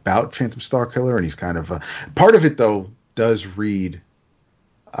about Phantom Starkiller, and he's kind of part of it though does read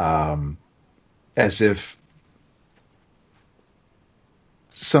as if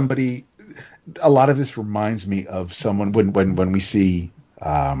somebody. A lot of this reminds me of someone when we see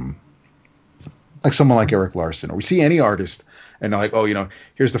like someone like Eric Larson, or we see any artist, and they're like, oh,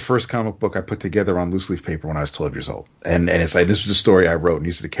 here's the first comic book I put together on loose leaf paper when I was 12 years old. And it's like, this was the story I wrote, and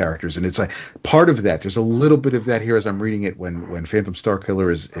these are the characters. And it's like part of that. There's a little bit of that here as I'm reading it when Phantom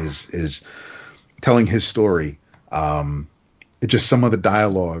Starkiller is telling his story. It's just some of the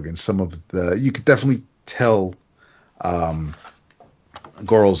dialogue and some of you could definitely tell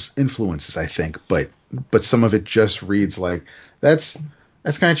Gorel's influences, I think, but some of it just reads like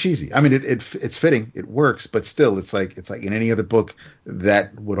that's kind of cheesy. I mean, it's fitting, it works, but still, it's like in any other book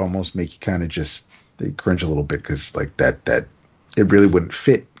that would almost make you kind of just cringe a little bit because like that it really wouldn't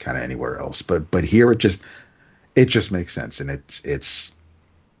fit kind of anywhere else. But here it just makes sense, and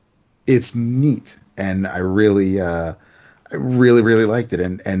it's neat, and I really liked it,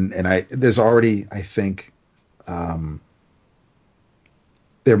 and there's already, I think,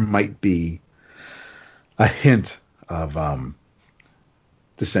 there might be a hint of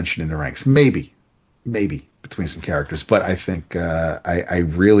dissension in the ranks, maybe between some characters, but I think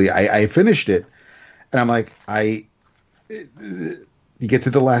I finished it, and I'm like, you get to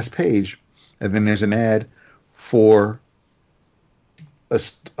the last page, and then there's an ad for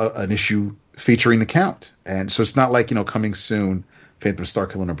an issue featuring the Count, and so it's not like coming soon, Phantom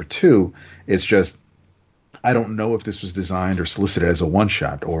Starkiller #2. It's just, I don't know if this was designed or solicited as a one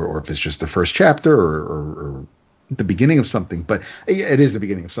shot, or if it's just the first chapter or the beginning of something. But it is the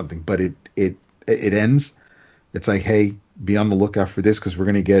beginning of something. But it ends it's like, hey, be on the lookout for this because we're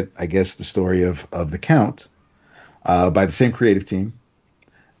going to get, I guess, the story of the Count by the same creative team,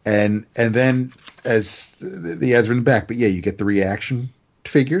 and then as the ads are in the back, but yeah, you get the reaction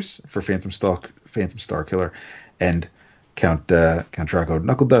figures for Phantom Star Killer, and Count Draco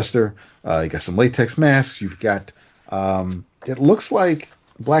Knuckle Duster. You got some latex masks. You've got. It looks like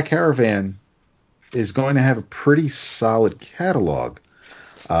Black Caravan is going to have a pretty solid catalog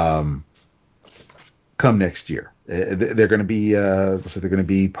come next year. They're going to be looks like they're going to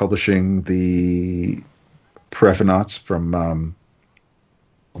be publishing the Prefonauts from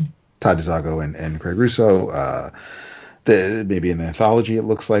Todd DeZago and Craig Russo. Maybe an anthology, it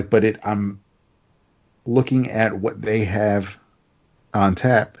looks like, but I'm looking at what they have on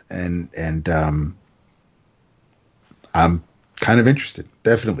tap, and I'm kind of interested,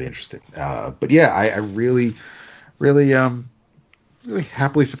 definitely interested. But yeah, I really, really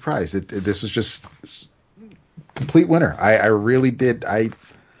happily surprised that this was just complete winner. I really did. I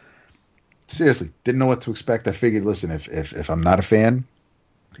seriously didn't know what to expect. I figured, listen, if I'm not a fan,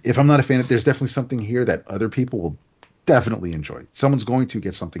 there's definitely something here that other people will definitely enjoy. Someone's going to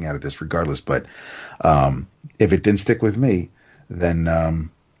get something out of this regardless. But if it didn't stick with me, then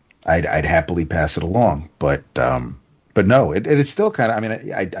I'd happily pass it along. But no, it's still kind of. I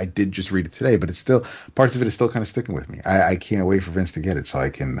mean, I did just read it today, but it's still, parts of it is still kind of sticking with me. I can't wait for Vince to get it so I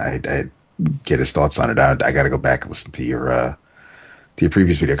get his thoughts on it. I got to go back and listen to your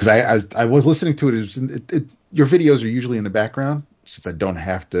previous video because I was listening to it. Your videos are usually in the background since I don't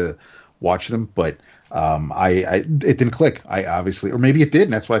have to watch them, but it didn't click. I obviously, or maybe it did,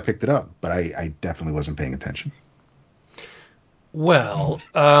 and that's why I picked it up. But I definitely wasn't paying attention. Well,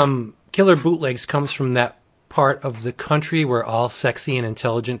 Killer Bootlegs comes from that part of the country where all sexy and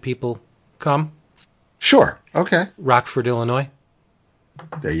intelligent people come. Sure. Okay. Rockford, Illinois.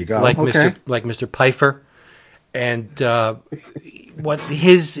 There you go. Like okay. Mr. Pfeiffer. And what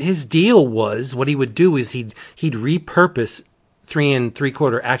his deal was, what he would do is he'd repurpose 3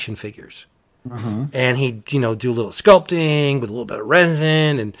 3/4 action figures. Mm-hmm. And he'd, do a little sculpting with a little bit of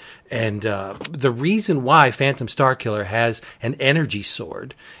resin. And the reason why Phantom Star Killer has an energy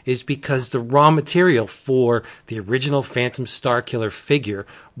sword is because the raw material for the original Phantom Star Killer figure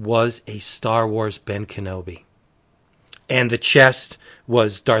was a Star Wars Ben Kenobi. And the chest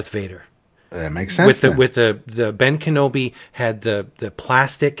was Darth Vader. That makes sense. With the Ben Kenobi had the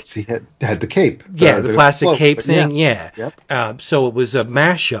plastic. So he had the cape. The plastic cloak, cape thing. Yeah. Yep. So it was a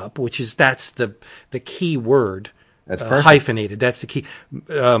mashup, that's the key word. That's perfect. Hyphenated. That's the key.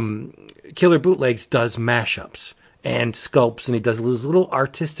 Killer Bootlegs does mashups and sculpts, and he does this little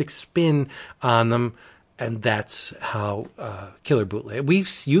artistic spin on them, and that's how Killer Bootleg.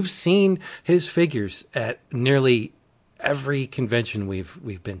 You've seen his figures at nearly every convention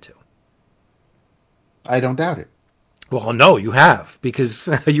we've been to. I don't doubt it. Well, no, you have, because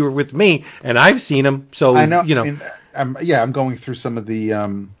you were with me, and I've seen them. So I know. I mean, I'm going through some of the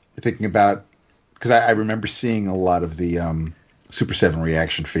thinking about, because I remember seeing a lot of the Super 7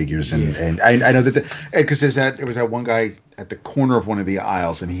 reaction figures, and I know that because there was that one guy at the corner of one of the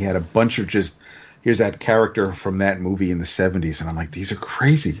aisles, and he had a bunch of just, here's that character from that movie in the 70s, and I'm like, these are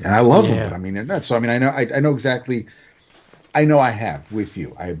crazy, and I love them, but I mean, they're nuts. So I mean, I know exactly. I know I have with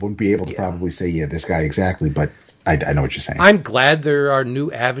you. I wouldn't be able to probably say, this guy exactly, but I know what you're saying. I'm glad there are new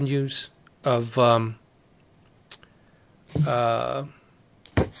avenues of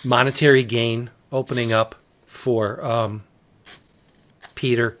monetary gain opening up for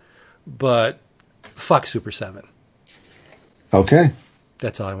Peter, but fuck Super 7. Okay.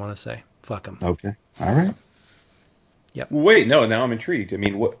 That's all I want to say. Fuck him. Okay. All right. Yep. Well, wait, no, now I'm intrigued. I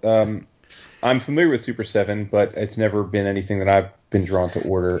mean, what? I'm familiar with Super 7, but it's never been anything that I've been drawn to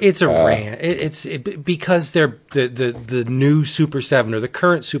order. It's a rant. It's because they're the new Super 7 or the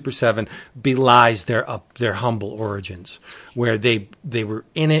current Super 7 belies their humble origins, where they were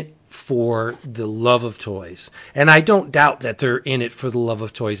in it for the love of toys. And I don't doubt that they're in it for the love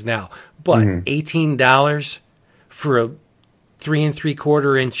of toys now. But $18 for a 3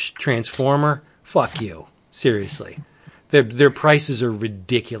 3/4 inch Transformer? Fuck you. Seriously. Their prices are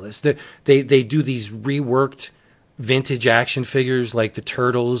ridiculous. They do these reworked vintage action figures like the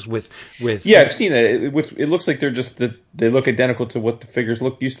Turtles with. Yeah, I've seen that. It looks like they're just they look identical to what the figures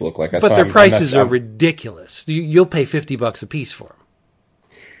used to look like. But their prices are ridiculous. You'll pay $50 a piece for them.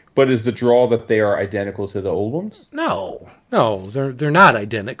 But is the draw that they are identical to the old ones? No, they're not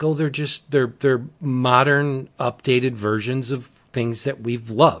identical. They're just they're modern, updated versions of things that we've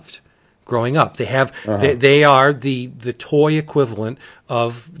loved growing up. They have they are the toy equivalent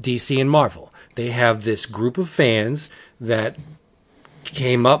of DC and Marvel. They have this group of fans that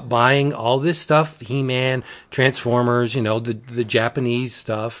came up buying all this stuff, He-Man, Transformers, the Japanese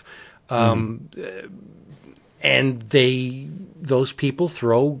stuff. And those people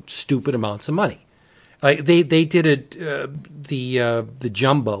throw stupid amounts of money. Like they did the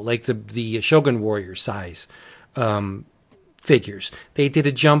jumbo, like the Shogun Warrior size figures. They did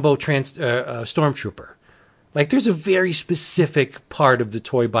a jumbo Stormtrooper. Like there's a very specific part of the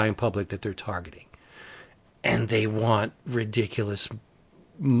toy buying public that they're targeting, and they want ridiculous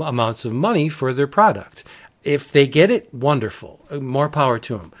amounts of money for their product. If they get it, wonderful, more power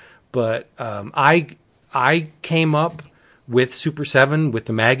to them. But I came up with Super 7 with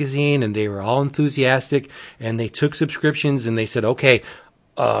the magazine, and they were all enthusiastic, and they took subscriptions, and they said, okay,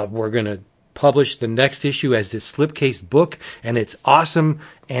 we're going to publish the next issue as this slipcase book, and it's awesome.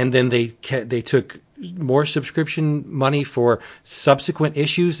 And then they took more subscription money for subsequent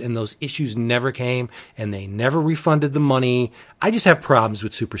issues, and those issues never came, and they never refunded the money. I just have problems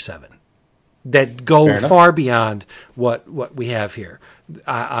with Super 7 that go far beyond what we have here.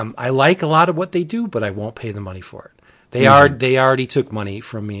 I like a lot of what they do, but I won't pay the money for it. They already took money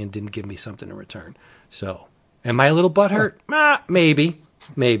from me and didn't give me something in return. So, am I a little butthurt? Maybe.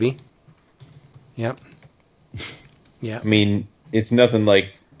 Yep. Yeah. I mean, it's nothing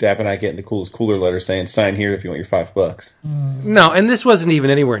like Dap and I getting the coolest cooler letter saying sign here if you want your $5. No, and this wasn't even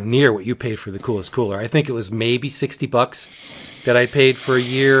anywhere near what you paid for the coolest cooler. I think it was maybe $60 that I paid for a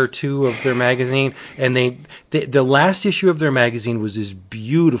year or two of their magazine. And the last issue of their magazine was this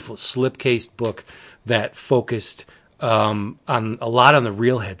beautiful slipcased book that focused on a lot on the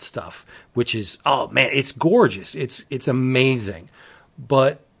Reelhead stuff, which is, oh man, it's gorgeous. It's amazing.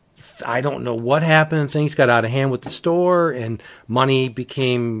 But I don't know what happened. Things got out of hand with the store, and money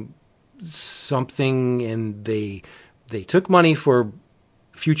became something, and they took money for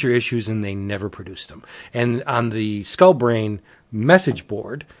future issues, and they never produced them. And on the Skullbrain message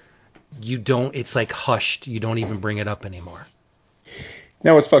board, it's like hushed. You don't even bring it up anymore.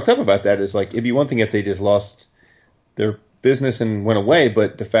 Now, what's fucked up about that is, like, it'd be one thing if they just lost their business and went away,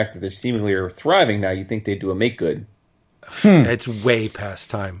 but the fact that they seemingly are thriving now, you'd think they'd do a make good. It's way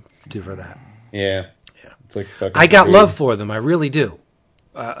past time for that. Yeah. It's like fucking I got weird. love for them. I really do.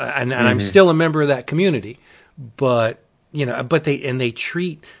 And I'm still a member of that community, but they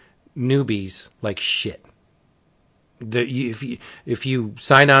treat newbies like shit. If you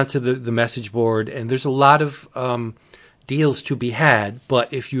sign on to the message board, and there's a lot of deals to be had,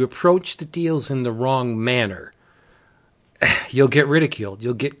 but if you approach the deals in the wrong manner, you'll get ridiculed.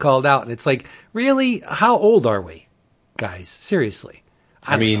 You'll get called out. And it's like, really? How old are we, guys? Seriously.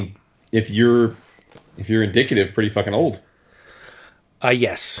 I mean, if you're indicative, pretty fucking old.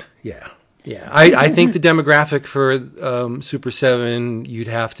 Yes. Yeah. Yeah. I think the demographic for Super 7, you'd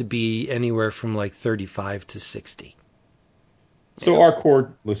have to be anywhere from like 35 to 60. So our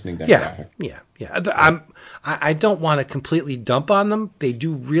core listening demographic. Yeah. I don't want to completely dump on them. They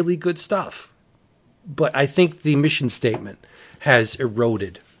do really good stuff. But I think the mission statement has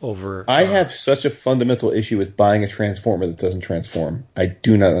eroded over. I have such a fundamental issue with buying a Transformer that doesn't transform. I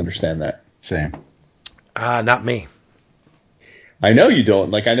do not understand that. Same. Not me. I know you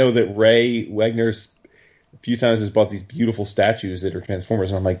don't. Like, I know that Ray Wagner's a few times has bought these beautiful statues that are Transformers,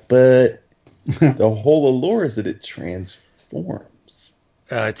 and I'm like, but the whole allure is that it transforms.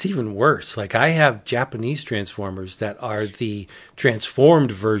 It's even worse. Like, I have Japanese Transformers that are the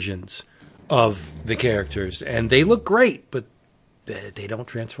transformed versions of the characters, and they look great, but they don't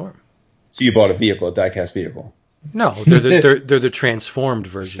transform. So you bought a vehicle, a die-cast vehicle? No, they're the transformed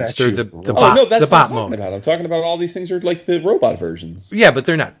versions. Statue. They're the Oh, no, that's the what bot I'm mode. talking about. I'm talking about all these things are like the robot versions. Yeah, but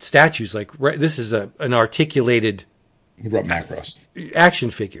they're not statues. Like, this is an articulated He brought Macross. action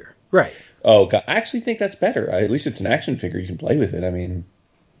figure, right? Oh, God. I actually think that's better. At least it's an action figure. You can play with it. I mean,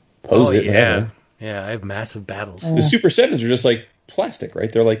 pose it. Yeah, whatever. yeah. I have massive battles. The Super 7s are just like plastic,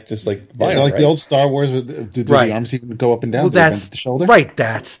 right? They're like just like vinyl, Yeah, like right? the old Star Wars. Did Right. the arms even go up and down? Well, Did they bend that's at the shoulder. right.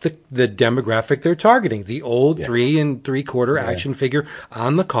 That's the demographic they're targeting. The old 3 3/4 action figure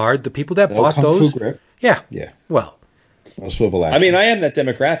on the card. The people that No bought Kung Fu those. grip. Yeah. Yeah. Well, No swivel I action. mean, I am that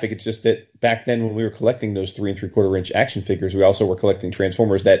demographic. It's just that back then when we were collecting those 3 3/4 inch action figures, we also were collecting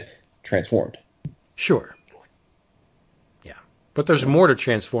Transformers that transformed. sure. Yeah, but there's more to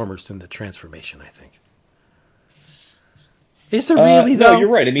Transformers than the transformation, I think. Is there really, though? No, you're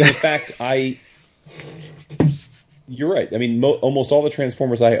right. I mean, in fact, you're right. I mean, almost all the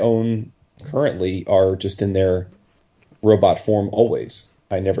Transformers I own currently are just in their robot form always.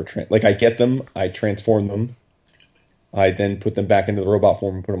 I never, I get them, I transform them, I then put them back into the robot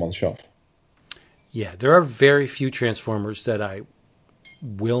form and put them on the shelf. Yeah, there are very few Transformers that I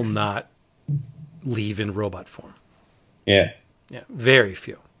will not leave in robot form. Yeah. Yeah, very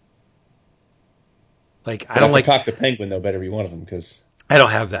few. Like I But don't like. Cock the Penguin though. Better be one of them because I don't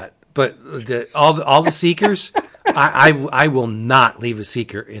have that. But all the Seekers, I will not leave a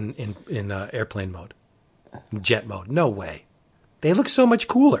Seeker in airplane mode, jet mode. No way. They look so much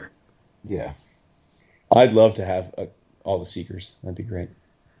cooler. Yeah. I'd love to have all the Seekers. That'd be great.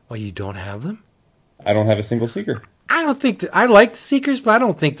 Well, you don't have them? I don't have a single Seeker. I don't think I like the Seekers, but I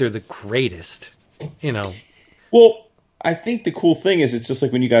don't think they're the greatest. You know. Well, I think the cool thing is it's just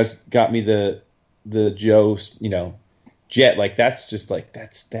like when you guys got me the Joe, jet. Like that's just like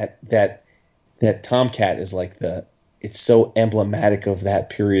that Tomcat is like it's so emblematic of that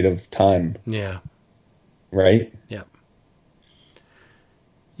period of time. Yeah. Right. Yeah.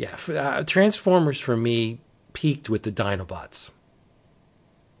 Yeah. Transformers for me peaked with the Dinobots.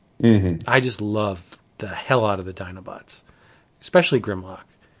 Mm-hmm. I just love the hell out of the Dinobots, especially Grimlock,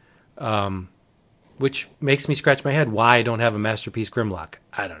 which makes me scratch my head why I don't have a Masterpiece Grimlock.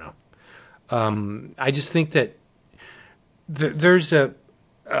 I don't know. I just think that there's a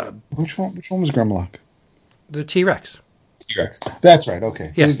which one was Grimlock? the T-Rex. T-Rex. That's right.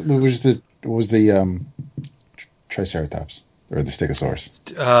 Okay. Yeah. What was the Triceratops or the Stegosaurus?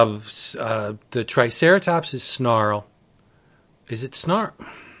 The Triceratops is Snarl. Is it Snarl?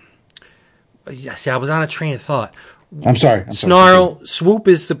 Yeah, see, I was on a train of thought. I'm sorry. Snarl. Swoop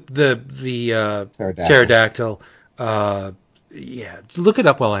is the pterodactyl. Yeah, look it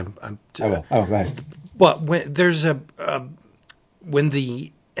up while I'm. I will. Oh, right. But when there's when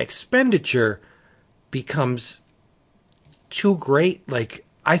the expenditure becomes too great, like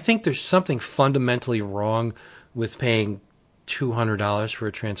I think there's something fundamentally wrong with paying $200 for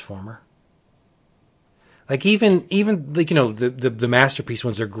a Transformer. Like even like the Masterpiece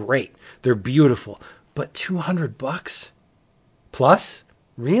ones are great, they're beautiful, but $200 plus,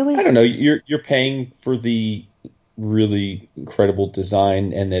 really? I don't know. You're paying for the really incredible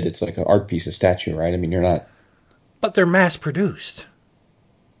design and that it's like an art piece, a statue, right? I mean, you're not. But they're mass produced.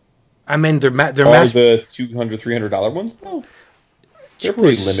 I mean, they're All mass. the $200, $300 ones, no. They're To a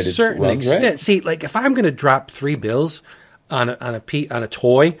pretty limited certain runs, extent. right? See, like if I'm going to drop $3 on a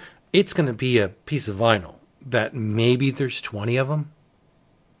toy, it's going to be a piece of vinyl that maybe there's 20 of them.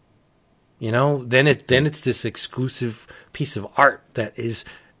 Then it's this exclusive piece of art that is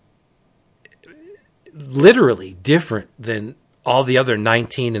literally different than all the other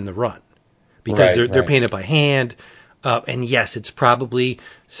 19 in the run because they're painted by hand. And yes, it's probably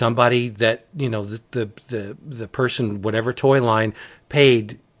somebody that, the person, whatever toy line,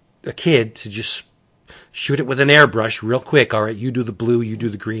 paid a kid to just shoot it with an airbrush real quick. All right, you do the blue, you do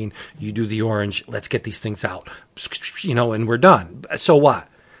the green, you do the orange. Let's get these things out, and we're done. So what?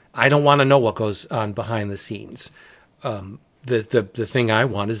 I don't want to know what goes on behind the scenes. The thing I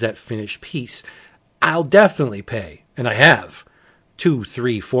want is that finished piece. I'll definitely pay, and I have,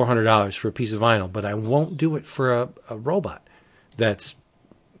 $200, $300, $400 for a piece of vinyl, but I won't do it for a robot that's,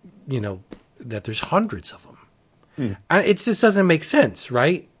 that there's hundreds of them. It just doesn't make sense,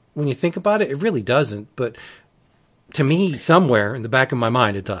 right? When you think about it, it really doesn't. But to me, somewhere in the back of my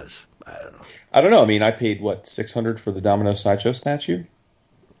mind, it does. I don't know. I mean, I paid, $600 for the Domino Sideshow statue?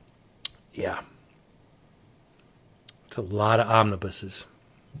 Yeah. It's a lot of omnibuses.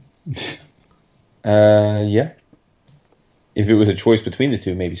 Yeah. If it was a choice between the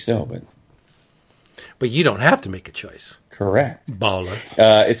two, maybe so, but... But you don't have to make a choice. Correct. Baller.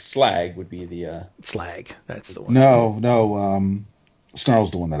 It's Slag would be the... Slag. That's the one. No.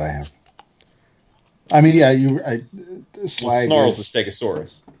 Snarl's the one that I have. I mean, yeah, Slag. Snarl's the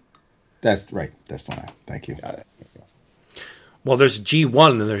Stegosaurus. That's right. That's the one. Thank you. Got it. Well, there's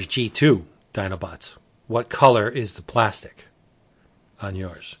G1 and there's G2 Dinobots. What color is the plastic on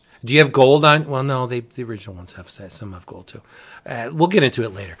yours? Do you have gold on? Well, no, the original ones have some have gold too. We'll get into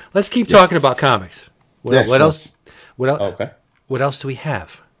it later. Let's keep talking about comics. What else? What else? Okay. What else do we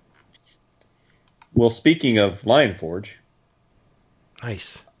have? Well, speaking of Lion Forge,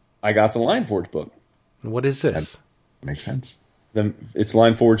 Nice. I got the Lion Forge book. What is this? Makes sense. It's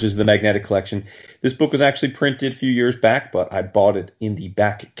Lion Forge's The Magnetic Collection. This book was actually printed a few years back, but I bought it in the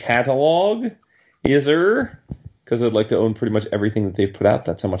back catalog. Because I'd like to own pretty much everything that they've put out.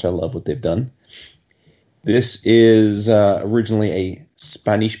 That's how much I love what they've done. This is originally a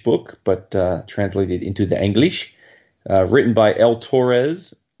Spanish book, but translated into the English. Written by El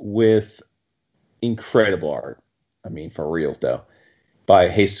Torres with incredible art. I mean, for real, though. By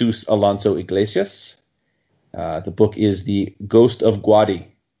Jesus Alonso Iglesias. The book is The Ghost of Guadi,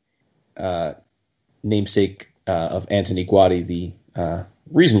 namesake of Antoni Gaudí, the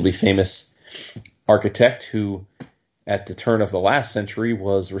reasonably famous architect who, at the turn of the last century,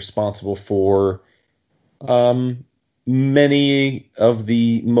 was responsible for many of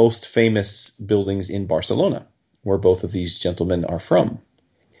the most famous buildings in Barcelona, where both of these gentlemen are from.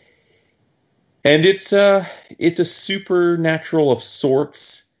 And it's a supernatural of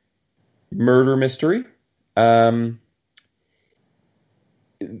sorts murder mystery.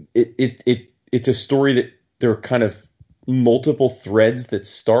 It's a story that there are kind of multiple threads that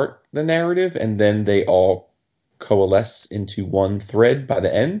start the narrative, and then they all coalesce into one thread by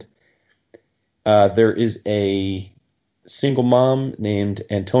the end. There is a single mom named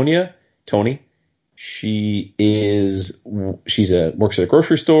Antonia, Tony. She's works at a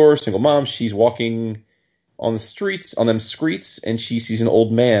grocery store, single mom. She's walking on them streets, and she sees an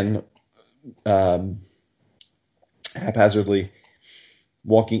old man haphazardly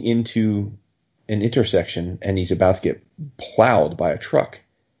walking into an intersection, and he's about to get plowed by a truck.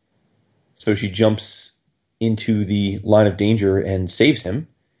 So she jumps into the line of danger and saves him,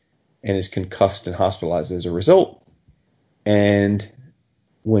 and is concussed and hospitalized as a result. And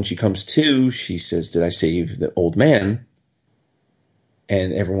when she comes to, she says, "Did I save the old man?"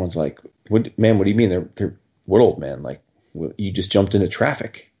 And everyone's like, "What, man? What do you mean? What old man? Like, you just jumped into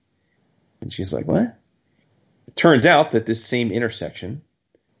traffic?" And she's like, "What?" It turns out that this same intersection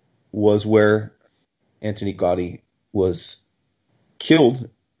was where Antoni Gaudi was killed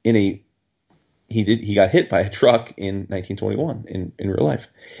he got hit by a truck in 1921 in real life.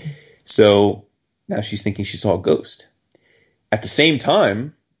 So now she's thinking she saw a ghost. At the same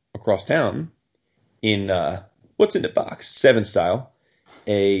time, across town, in What's in the Box, Seven style,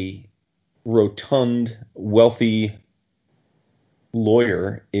 a rotund, wealthy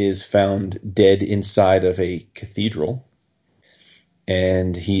lawyer is found dead inside of a cathedral,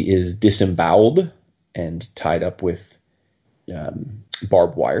 and he is disemboweled and tied up with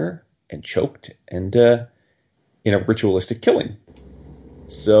barbed wire and choked and in a ritualistic killing.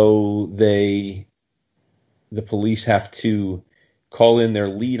 So the police have to call in their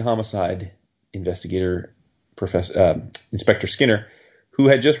lead homicide investigator, Inspector Skinner, who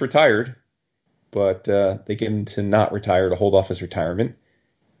had just retired, but they get him to not retire, to hold off his retirement.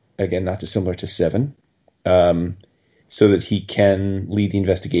 Again, not dissimilar to Seven, so that he can lead the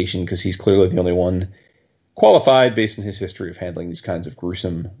investigation, because he's clearly the only one qualified based on his history of handling these kinds of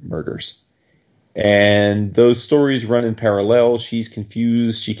gruesome murders. And those stories run in parallel. She's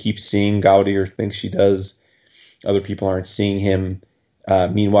confused. She keeps seeing Gaudi, or thinks she does. Other people aren't seeing him.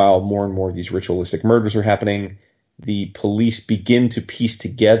 Meanwhile, more and more of these ritualistic murders are happening. The police begin to piece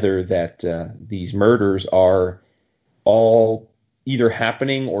together that these murders are all either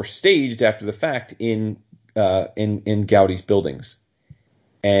happening or staged after the fact in Gaudi's buildings.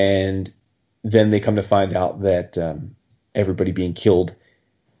 And then they come to find out that everybody being killed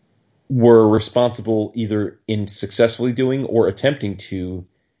were responsible either in successfully doing or attempting to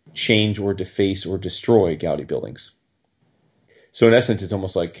change or deface or destroy Gaudi buildings. So in essence, it's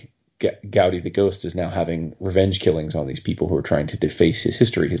almost like Gaudi the ghost is now having revenge killings on these people who are trying to deface his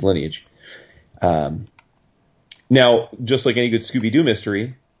history, his lineage. Now, just like any good Scooby-Doo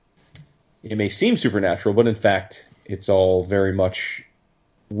mystery, it may seem supernatural, but in fact, it's all very much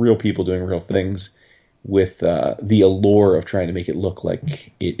real people doing real things, with the allure of trying to make it look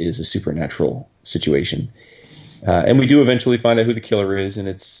like it is a supernatural situation. And we do eventually find out who the killer is, and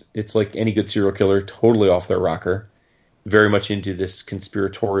it's like any good serial killer, totally off their rocker, very much into this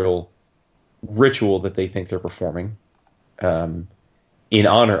conspiratorial ritual that they think they're performing in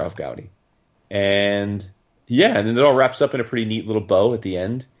honor of Gaudi. And yeah, and then it all wraps up in a pretty neat little bow at the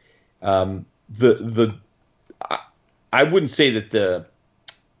end. I wouldn't say that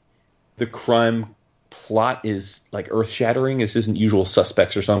the crime plot is like earth-shattering. This isn't Usual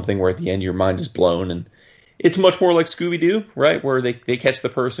Suspects or something where at the end your mind is blown, and it's much more like Scooby-Doo, right? Where they catch the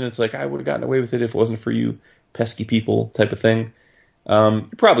person, it's like, I would have gotten away with it if it wasn't for you pesky people type of thing. You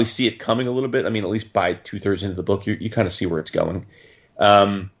probably see it coming a little bit. I mean, at least by 2/3 into the book, you kind of see where it's going.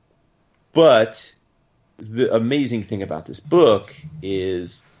 But the amazing thing about this book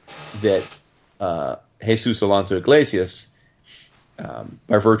is that Jesus Alonso Iglesias,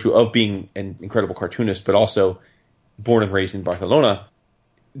 by virtue of being an incredible cartoonist, but also born and raised in Barcelona,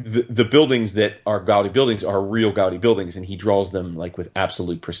 the buildings that are Gaudi buildings are real Gaudi buildings, and he draws them like with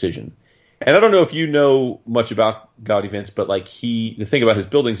absolute precision. And I don't know if you know much about Gaudi, Vince, but like the thing about his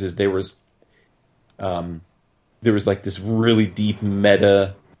buildings is there was like this really deep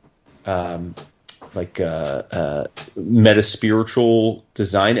meta spiritual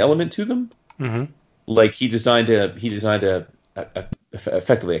design element to them. Mm-hmm. Like he designed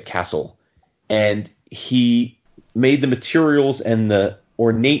effectively a castle, and he made the materials and the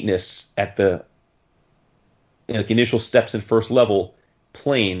ornateness at the initial steps and first level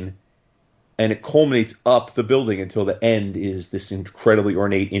plain, and it culminates up the building until the end is this incredibly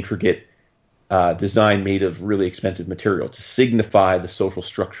ornate, intricate design made of really expensive material to signify the social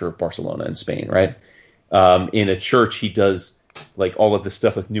structure of Barcelona and Spain, right? In a church, he does like all of this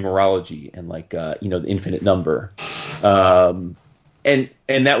stuff with numerology and like the infinite number, and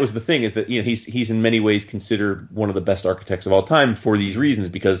that was the thing, is that he's in many ways considered one of the best architects of all time for these reasons,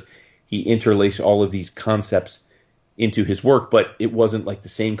 because he interlaced all of these concepts into his work, but it wasn't like the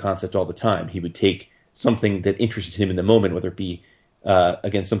same concept all the time. He would take something that interested him in the moment, whether it be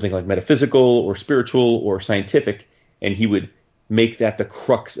again something like metaphysical or spiritual or scientific, and he would make that the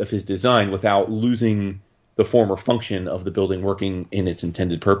crux of his design without losing the form or function of the building working in its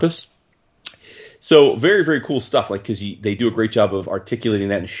intended purpose. So very, very cool stuff, like, because they do a great job of articulating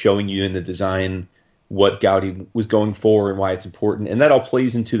that and showing you in the design what Gaudi was going for and why it's important. And that all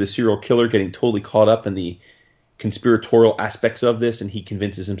plays into the serial killer getting totally caught up in the conspiratorial aspects of this, and he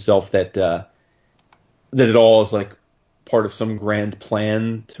convinces himself that it all is like part of some grand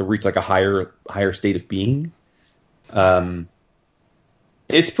plan to reach like a higher state of being.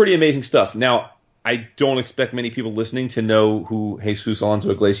 It's pretty amazing stuff. Now, I don't expect many people listening to know who Jesus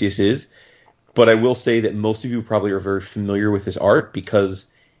Alonso Iglesias is, but I will say that most of you probably are very familiar with his art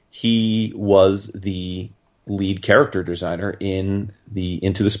because he was the lead character designer in the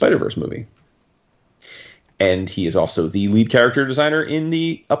Into the Spider-Verse movie. And he is also the lead character designer in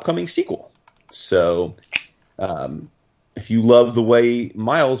the upcoming sequel. So if you love the way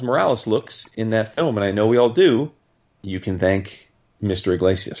Miles Morales looks in that film, and I know we all do, you can thank Mr.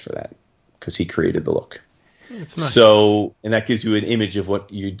 Iglesias for that, because he created the look. It's nice. So, and that gives you an image of what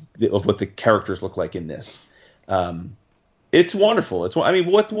the characters look like in this. It's wonderful.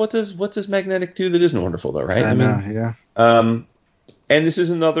 What does Magnetic do that isn't wonderful though, right? Yeah. And this is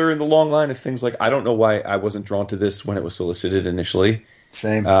another in the long line of things. Like, I don't know why I wasn't drawn to this when it was solicited initially.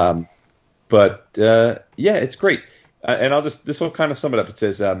 Same. But it's great. And this will kind of sum it up. It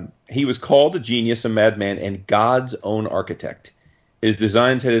says, he was called a genius, a madman, and God's own architect. His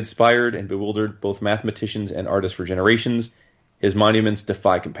designs had inspired and bewildered both mathematicians and artists for generations. His monuments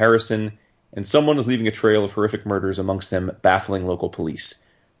defy comparison, and someone is leaving a trail of horrific murders, amongst them baffling local police.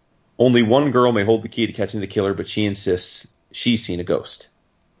 Only one girl may hold the key to catching the killer, but she insists she's seen a ghost.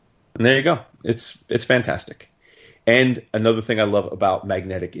 And there you go. It's fantastic. And another thing I love about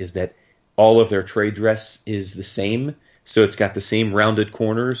Magnetic is that all of their trade dress is the same. So it's got the same rounded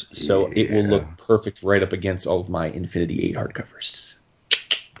corners, so it will look perfect right up against all of my Infinity 8 hardcovers.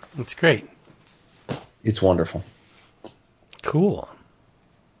 It's great. It's wonderful. Cool.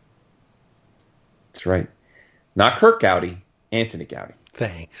 That's right. Not Kirk Gowdy, Anthony Gowdy.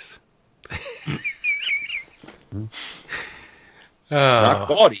 Thanks. Not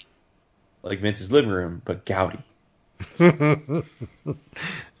Gaudy, like Vince's living room, but Gowdy.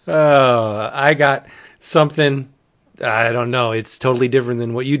 I got something, I don't know, it's totally different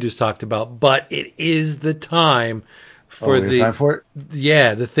than what you just talked about, but it is the time for time for it?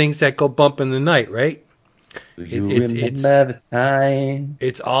 Yeah, the things that go bump in the night, right? It's the time.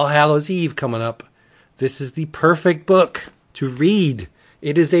 It's All Hallows Eve coming up. This is the perfect book to read.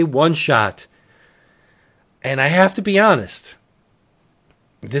 It is a one-shot. And I have to be honest,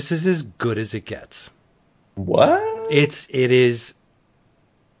 this is as good as it gets. What? It is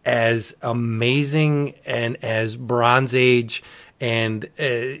as amazing and as Bronze Age, and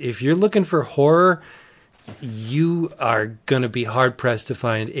if you're looking for horror, you are going to be hard-pressed to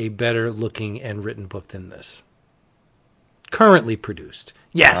find a better looking and written book than this. Currently produced.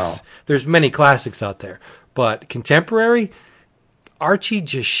 Yes, wow. There's many classics out there, but contemporary, Archie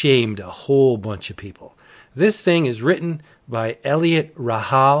just shamed a whole bunch of people. This thing is written by Elliot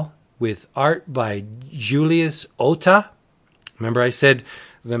Rahal with art by Julius Ota. Remember I said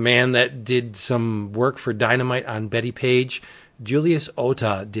the man that did some work for Dynamite on Betty Page? Julius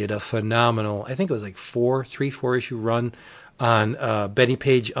Ota did a phenomenal, I think it was like 3-4 issue run on Betty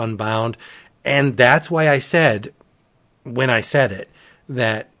Page Unbound. And that's why I said, when I said it,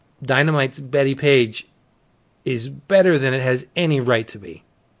 that Dynamite's Betty Page is better than it has any right to be.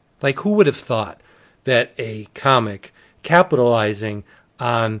 Like, who would have thought that a comic capitalizing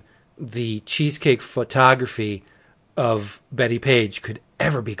on the cheesecake photography of Betty Page could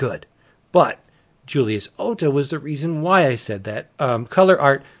ever be good? But Julius Ota was the reason why I said that. Color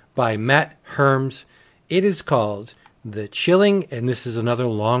art by Matt Herms. It is called The Chilling, and this is another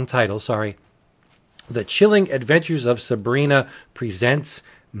long title, sorry. The Chilling Adventures of Sabrina presents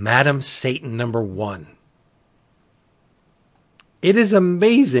Madam Satan #1. It is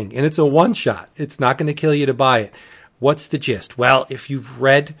amazing, and it's a one-shot. It's not going to kill you to buy it. What's the gist? Well, if you've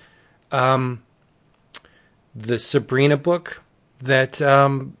read the Sabrina book that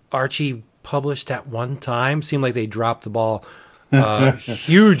Archie published at one time. Seemed like they dropped the ball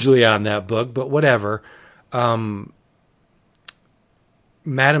hugely on that book, but whatever.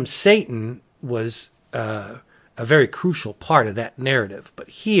 Madam Satan was a very crucial part of that narrative. But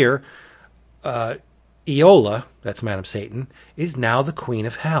here, Aeola, that's Madam Satan, is now the Queen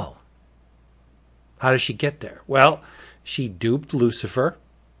of Hell. How does she get there? Well, she duped Lucifer,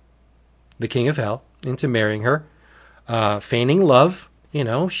 the King of Hell, into marrying her, feigning love. You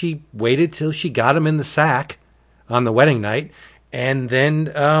know, she waited till she got him in the sack on the wedding night. And then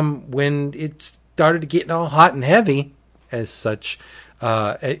when it started getting all hot and heavy, as such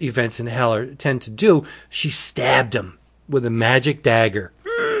events in hell tend to do, she stabbed him with a magic dagger.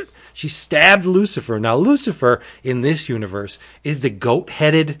 She stabbed Lucifer. Now, Lucifer, in this universe, is the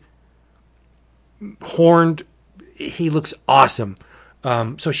goat-headed, horned, he looks awesome.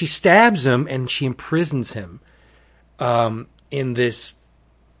 So she stabs him and she imprisons him in this,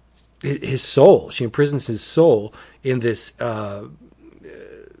 his soul. She imprisons his soul in this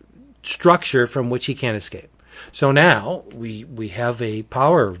structure from which he can't escape. So now we have a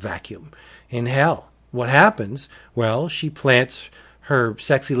power vacuum in hell. What happens? Well, she plants her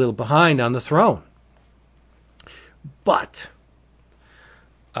sexy little behind on the throne. But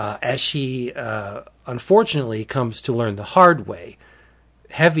as she unfortunately comes to learn the hard way,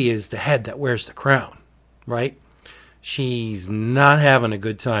 heavy is the head that wears the crown, right? She's not having a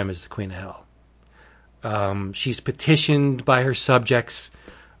good time as the Queen of Hell. She's petitioned by her subjects.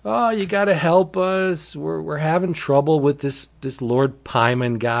 Oh, you got to help us. We're having trouble with this Lord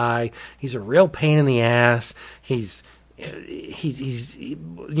Paimon guy. He's a real pain in the ass. He's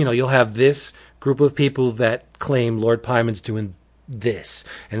you know, you'll have this group of people that claim Lord Paimon's doing this,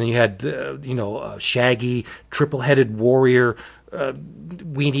 and then you had Shaggy, triple-headed warrior.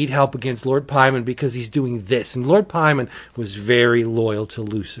 We need help against Lord Paimon because he's doing this, and Lord Paimon was very loyal to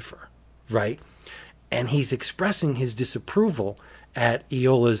Lucifer, right? And he's expressing his disapproval at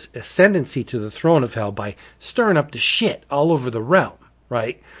Aeola's ascendancy to the throne of hell by stirring up the shit all over the realm,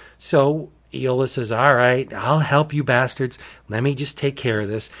 right? So Aeola says, all right, I'll help you bastards. Let me just take care of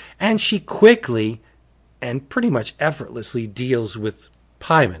this. And she quickly and pretty much effortlessly deals with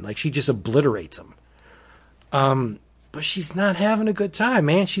Paimon. Like, she just obliterates him. But she's not having a good time,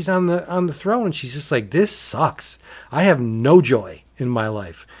 man. She's on the throne and she's just like, this sucks. I have no joy in my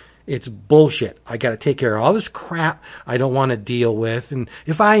life. It's bullshit. I got to take care of all this crap I don't want to deal with. And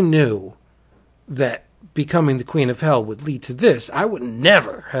if I knew that becoming the Queen of Hell would lead to this, I would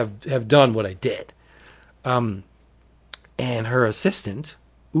never have done what I did. And her assistant,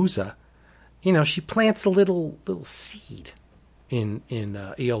 Uza, you know, she plants a little seed in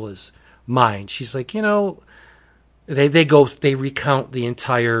Aeola's mind. She's like, you know, they recount the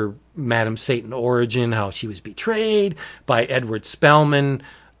entire Madam Satan origin, how she was betrayed by Edward Spellman.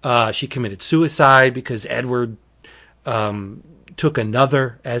 She committed suicide because Edward took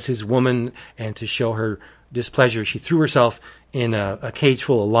another as his woman, and to show her displeasure, she threw herself in a cage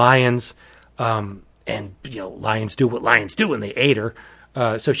full of lions. And, you know, lions do what lions do, and they ate her.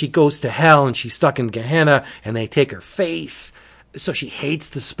 So she goes to hell, and she's stuck in Gehenna, and they take her face. So she hates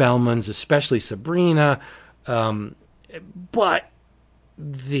the Spellmans, especially Sabrina. But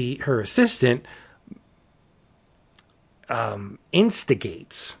her assistant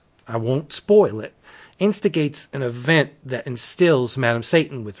instigates, I won't spoil it, instigates an event that instills Madam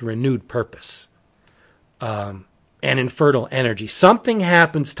Satan with renewed purpose and infertile energy. Something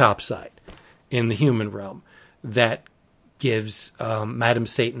happens topside in the human realm that gives Madam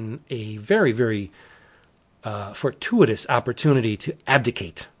Satan a very, very fortuitous opportunity to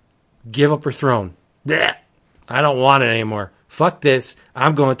abdicate, give up her throne. Blech, I don't want it anymore. Fuck this.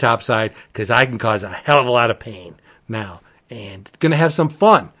 I'm going topside because I can cause a hell of a lot of pain now, and going to have some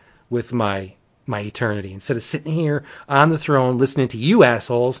fun with my eternity. Instead of sitting here on the throne listening to you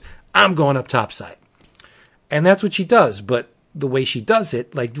assholes, I'm going up topside. And that's what she does. But the way she does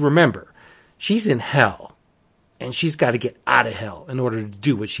it, like, remember, she's in hell, and she's got to get out of hell in order to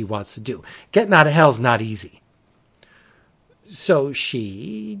do what she wants to do. Getting out of hell is not easy. So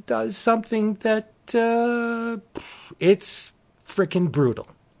she does something that it's freaking brutal.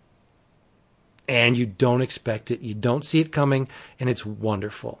 And you don't expect it. You don't see it coming, and it's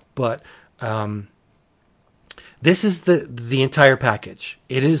wonderful. But this is the entire package.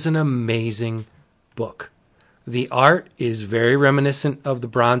 It is an amazing book. The art is very reminiscent of the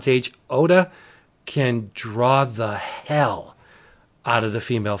Bronze Age. Oda can draw the hell out of the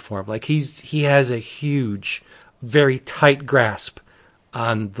female form. Like, he has a huge, very tight grasp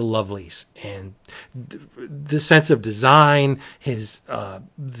on the Lovelies, and the sense of design, his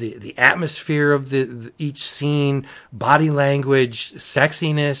the atmosphere of the each scene, body language,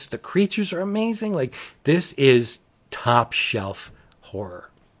 sexiness. The creatures are amazing. Like, this is top shelf horror.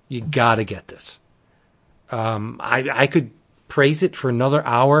 You gotta get this. I could praise it for another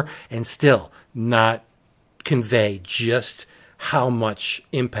hour and still not convey just how much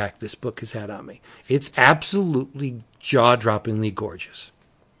impact this book has had on me. It's absolutely jaw-droppingly gorgeous.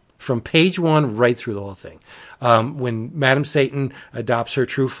 From page one right through the whole thing. When Madam Satan adopts her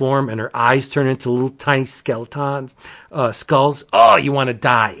true form and her eyes turn into little tiny skeletons, skulls, oh, you want to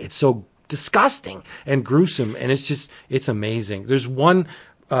die. It's so disgusting and gruesome, and it's amazing. There's one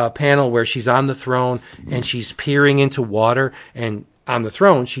panel where she's on the throne and she's peering into water, and on the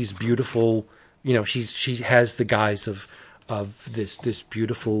throne she's beautiful. You know, she has the guise of this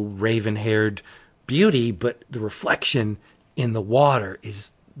beautiful raven-haired beauty, but the reflection in the water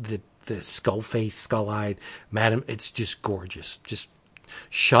is the skull-faced, skull-eyed madam. It's just gorgeous. Just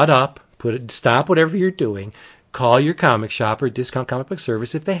shut up, stop whatever you're doing, call your comic shop or Discount Comic Book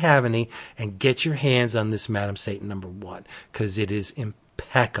Service if they have any, and get your hands on this Madam Satan #1, because it is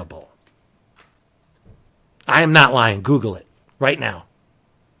impeccable. I am not lying. Google it right now.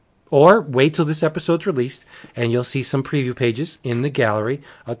 Or wait till this episode's released, and you'll see some preview pages in the gallery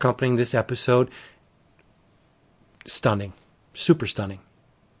accompanying this episode. Stunning. Super stunning.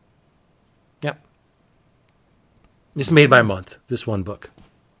 Yep. It's made by month, this one book.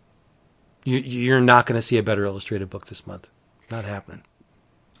 You're not going to see a better illustrated book this month. Not happening.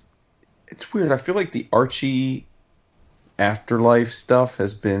 It's weird. I feel like the Archie Afterlife stuff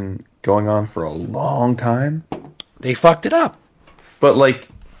has been going on for a long time. They fucked it up. But, like,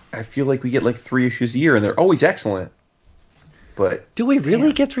 I feel like we get, like, 3 issues a year, and they're always excellent. But do we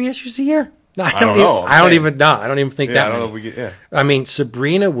really get 3 issues a year? No, I don't know. I don't even know. I don't even think that I don't many. know if we get, yeah. I mean,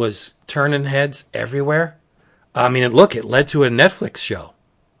 Sabrina was turning heads everywhere. I mean, look, it led to a Netflix show,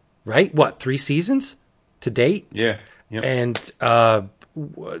 right? What, 3 seasons to date? Yeah. Yep. And,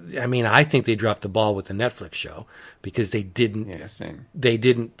 I mean, I think they dropped the ball with the Netflix show because they didn't. Yeah, same. They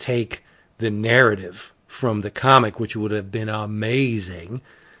didn't take the narrative from the comic, which would have been amazing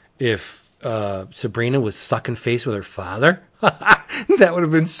if Sabrina was sucking face with her father. That would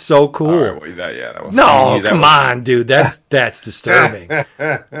have been so cool. All right, well, that was no, come on, dude. That's disturbing.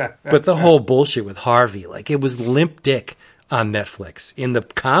 But the whole bullshit with Harvey, like, it was limp dick on Netflix. In the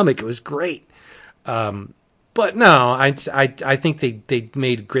comic, it was great. But no, I think they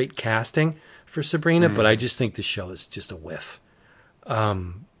made great casting for Sabrina, but I just think the show is just a whiff.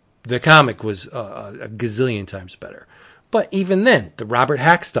 The comic was a gazillion times better. But even then, the Robert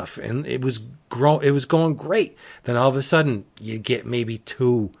Hack stuff, and it was going great. Then all of a sudden, you get maybe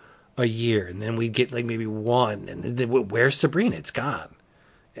 2 a year, and then we get like maybe 1, and then where's Sabrina? It's gone.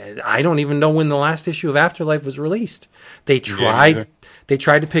 And I don't even know when the last issue of Afterlife was released. They tried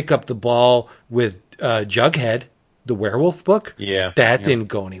to pick up the ball with Jughead, the werewolf book. Yeah, that didn't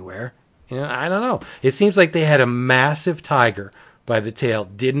go anywhere. You know, I don't know. It seems like they had a massive tiger by the tail,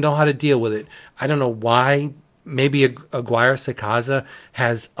 didn't know how to deal with it. I don't know why. Maybe Aguirre Sacasa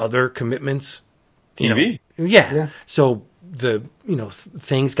has other commitments. TV? Yeah. So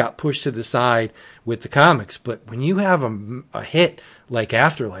things got pushed to the side with the comics. But when you have a hit like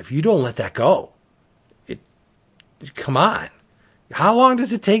Afterlife, you don't let that go. Come on. How long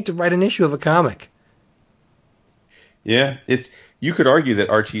does it take to write an issue of a comic? Yeah, you could argue that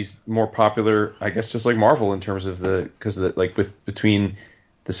Archie's more popular, I guess, just like Marvel in terms of between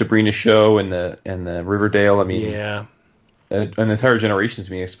the Sabrina show and the Riverdale. I mean, yeah, an entire generation's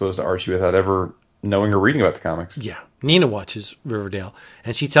being exposed to Archie without ever knowing or reading about the comics. Yeah, Nina watches Riverdale,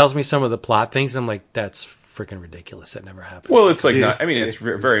 and she tells me some of the plot things. And I'm like, that's freaking ridiculous. That never happened. Well, it's like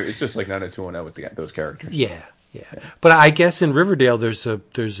it's just like 90210 with those characters. Yeah. But I guess in Riverdale, there's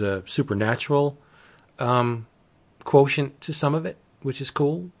a supernatural quotient to some of it, which is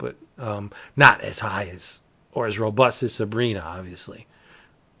cool, but not as high as or as robust as Sabrina, obviously.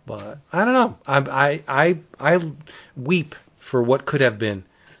 But I don't know. I weep for what could have been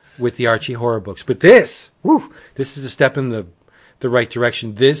with the Archie horror books. But this is a step in the right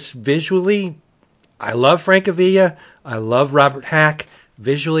direction. This visually, I love Francavilla. I love Robert Hack.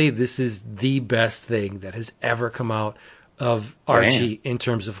 Visually, this is the best thing that has ever come out of Archie in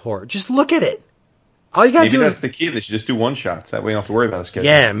terms of horror. Just look at it. All you gotta do that's is the key. They should just do one shots. That way you don't have to worry about a schedule.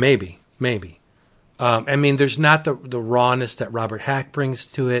 Yeah, maybe. I mean, there's not the rawness that Robert Hack brings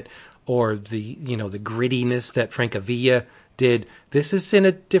to it, or the grittiness that Francavilla did. This is in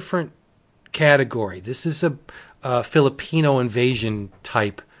a different category. This is a Filipino invasion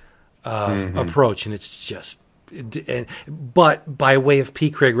type approach, and it's just But by way of P.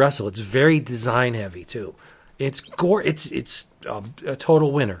 Craig Russell, it's very design heavy too. It's a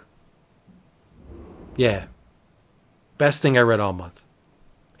total winner. Yeah, best thing I read all month.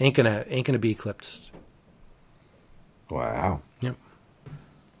 Ain't gonna be eclipsed. Wow. Yep.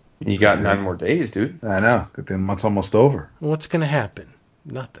 You got 9 more days, dude. I know. Good thing the month's almost over. What's gonna happen?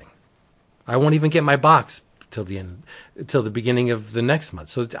 Nothing. I won't even get my box till the beginning of the next month.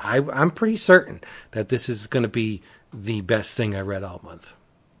 So I'm pretty certain that this is going to be the best thing I read all month.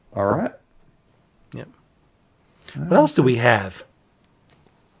 All right. Yep. What else do we have?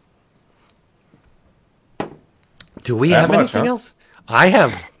 Do we have anything else? I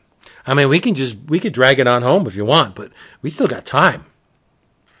have. I mean, we could drag it on home if you want, but we still got time.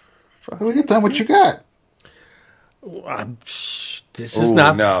 Look at that. What you got? This is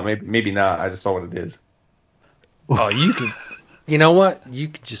not. No, maybe not. I just saw what it is. Oh, you could. You know what? You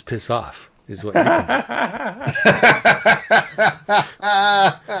could just piss off. Is what you can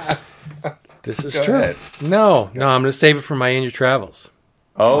do. This is true. Ahead. No, I'm going to save it for my In Your Travels.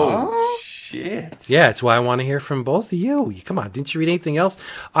 Oh, shit. Yeah, it's why I want to hear from both of you. Come on, didn't you read anything else?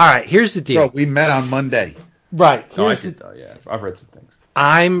 All right, here's the deal. Bro, we met on Monday. Right. I did, though, yeah. I've read some things.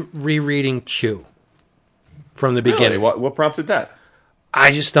 I'm rereading Chew from the beginning. Really? What prompted that?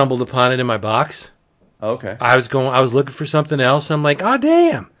 I just stumbled upon it in my box. Okay. I was looking for something else. I'm like, oh,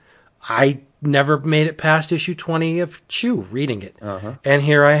 damn. I never made it past issue 20 of Chew, reading it. Uh-huh. And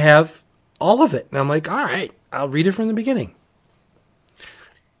here I have all of it. And I'm like, all right, I'll read it from the beginning.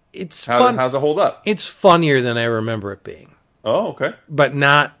 It's fun. How's it hold up? It's funnier than I remember it being. Oh, okay. But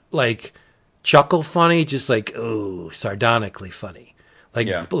not like chuckle funny, just like, ooh, sardonically funny.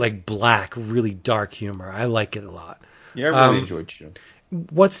 Like black, really dark humor. I like it a lot. Yeah, I really enjoyed Chew.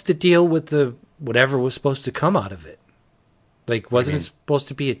 What's the deal with the whatever was supposed to come out of it? Like, wasn't it supposed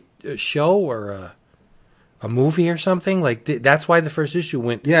to be a show or a movie or something? Like, that's why the first issue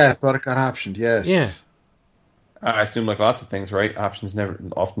went. Yeah, I thought it got optioned. Yes. Yeah. I assume like lots of things, right? Options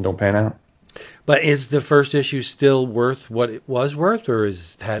often don't pan out. But is the first issue still worth what it was worth, or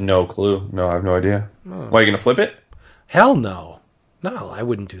is that no clue? No, I have no idea. Oh. Why are you going to flip it? Hell no. No, I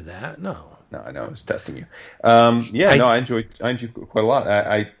wouldn't do that. No. No, I know. I was testing you. I enjoyed quite a lot.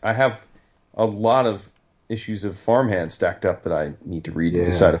 I have a lot of issues of Farmhand stacked up that I need to read and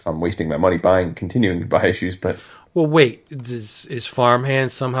decide if I'm wasting my money continuing to buy issues. But well, wait, is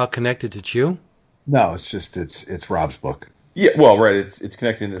Farmhand somehow connected to Chew? No, it's just it's Rob's book. Yeah, well, right. It's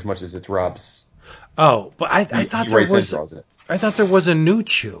connected in as much as it's Rob's. Oh, but I thought there was. I thought there was a new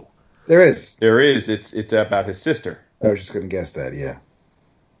Chew. There is. There is. It's about his sister. I was just going to guess that. Yeah.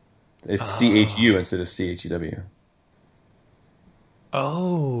 It's CHU instead of CHEW.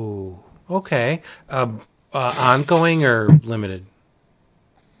 Oh, okay. Ongoing or limited?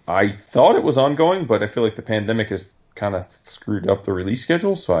 I thought it was ongoing, but I feel like the pandemic has kind of screwed up the release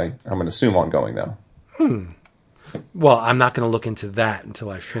schedule, so I'm going to assume ongoing now. Well, I'm not going to look into that until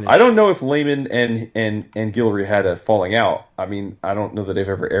I finish. I don't know if Layman and Guillory had a falling out. I mean, I don't know that they've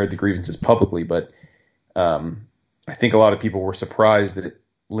ever aired the grievances publicly, but I think a lot of people were surprised that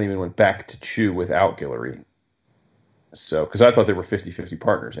Layman went back to Chew without Guillory. So, because I thought there were 50-50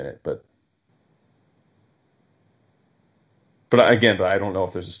 partners in it, but I don't know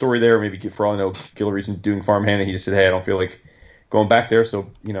if there's a story there. Maybe for all I know, Guillory's doing Farmhand, and he just said, "Hey, I don't feel like going back there,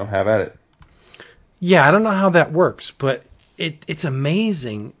 so have at it." Yeah, I don't know how that works, but it's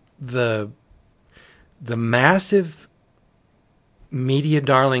amazing the massive media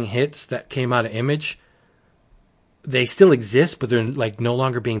darling hits that came out of Image. They still exist, but they're like no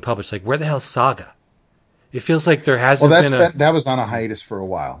longer being published. Like, where the hell's Saga? It feels like there hasn't been that was on a hiatus for a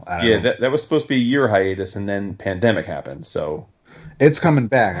while. That was supposed to be a year hiatus, and then pandemic happened. So it's coming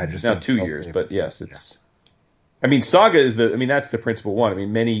back. I just now 2 years, but yes, it's. Yeah. I mean, Saga is that's the principal one. I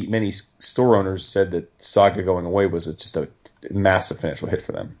mean, many store owners said that Saga going away was just a massive financial hit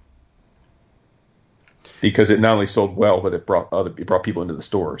for them because it not only sold well, but it brought people into the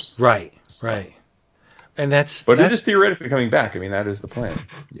stores. Right, right, and it is theoretically coming back. I mean, that is the plan.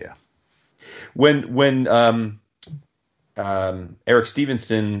 Yeah. When Eric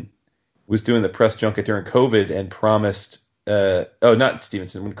Stevenson was doing the press junket during COVID and promised, not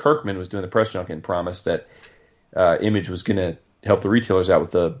Stevenson, when Kirkman was doing the press junket and promised that Image was going to help the retailers out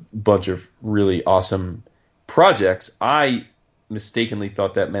with a bunch of really awesome projects, I mistakenly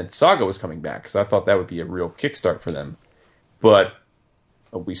thought that meant Saga was coming back because I thought that would be a real kickstart for them. But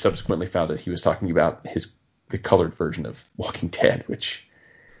we subsequently found that he was talking about the colored version of Walking Dead, which,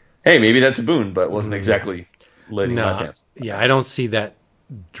 hey, maybe that's a boon, but wasn't exactly letting my pants. Yeah, I don't see that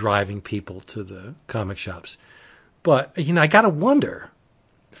driving people to the comic shops. But, I got to wonder,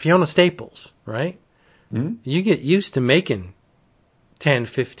 Fiona Staples, right? You get used to making 10,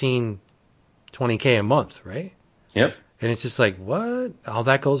 15, 20K a month, right? Yep. And it's just like, what? All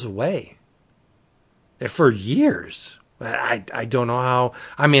that goes away. For years. I don't know how.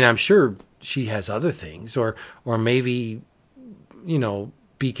 I mean, I'm sure she has other things, or maybe,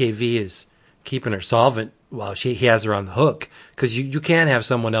 BKV is keeping her solvent while he has her on the hook, because you can't have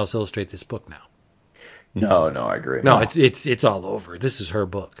someone else illustrate this book now. No, I agree. No, it's all over. This is her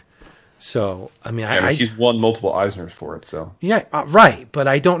book. So, I mean, she's won multiple Eisners for it, so. Yeah, right. But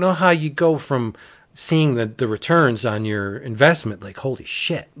I don't know how you go from seeing the returns on your investment, like, holy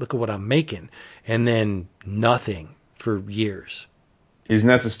shit, look at what I'm making, and then nothing for years. Isn't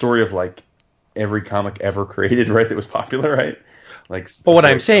that the story of, like, every comic ever created, right, that was popular, right? Like, but what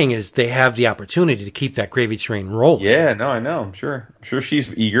I'm saying is they have the opportunity to keep that gravy train rolling. Yeah, no, I know. I'm sure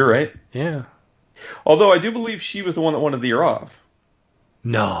she's eager, right? Yeah. Although I do believe she was the one that wanted the year off.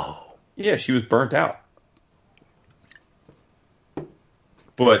 No. Yeah, she was burnt out.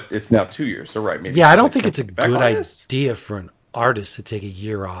 But it's now 2 years, so right. Maybe yeah, I don't think it's a good idea for an artist to take a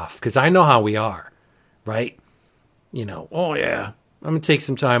year off, because I know how we are, right? Oh yeah, I'm gonna take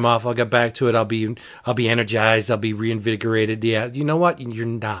some time off. I'll get back to it. I'll be energized. I'll be reinvigorated. Yeah, you know what? You're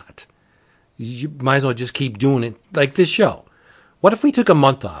not. You might as well just keep doing it, like this show. What if we took a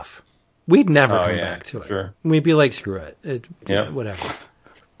month off? We'd never come back to it. Sure. We'd be like, screw it. Whatever.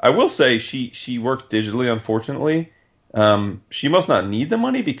 I will say she works digitally, unfortunately. She must not need the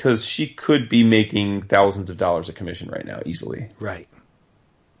money, because she could be making thousands of dollars a commission right now easily. Right.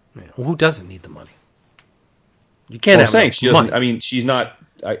 Yeah. Well, who doesn't need the money? You can't. Well, I'm saying she doesn't. Money. I mean, she's not.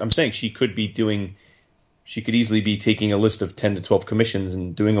 I'm saying she could be doing. She could easily be taking a list of 10 to 12 commissions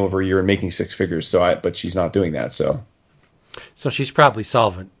and doing over a year and making six figures. But she's not doing that. So she's probably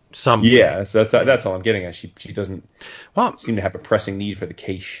solvent. Yeah, so that's all I'm getting at. She doesn't seem to have a pressing need for the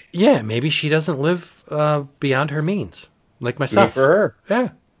cash. Yeah, maybe she doesn't live beyond her means, like myself. Good for her. Yeah.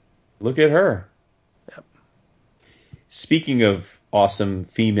 Look at her. Yep. Speaking of awesome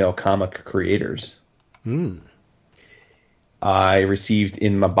female comic creators, I received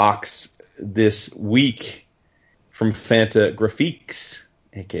in my box this week from Fanta Graphics,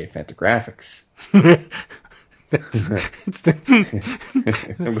 aka Fanta Graphics. That's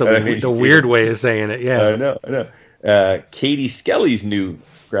the weird way of saying it. Yeah, I know. Katie Skelly's new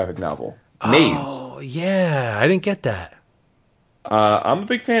graphic novel, Maids. Oh yeah, I didn't get that. I'm a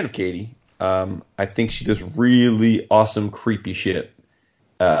big fan of Katie. I think she does really awesome, creepy shit.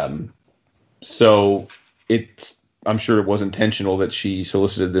 So I'm sure it was intentional that she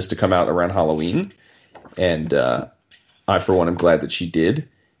solicited this to come out around Halloween, and I, for one, am glad that she did.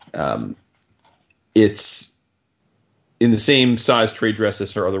 It's in the same size trade dress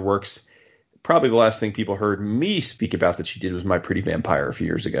as her other works. Probably the last thing people heard me speak about that she did was My Pretty Vampire a few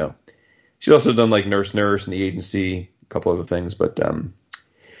years ago. She's also done like Nurse and The Agency, a couple other things, but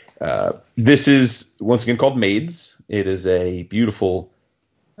this is once again called Maids. It is a beautiful,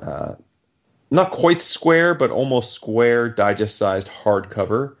 not quite square, but almost square, digest-sized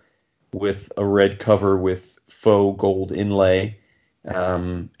hardcover with a red cover with faux gold inlay,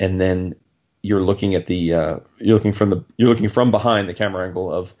 and then you're looking at you're looking from behind the camera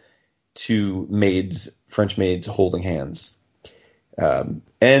angle of two French maids holding hands. And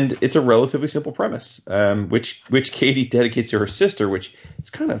it's a relatively simple premise, which Katie dedicates to her sister, which is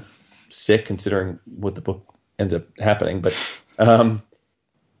kind of sick considering what the book ends up happening. But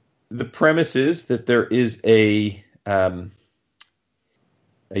the premise is that there is a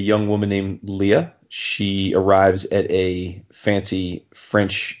young woman named Leah. She arrives at a fancy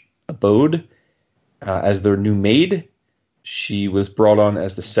French abode as their new maid. She was brought on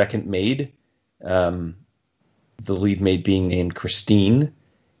as the second maid, the lead maid being named Christine,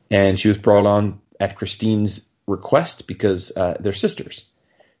 and she was brought on at Christine's request because they're sisters.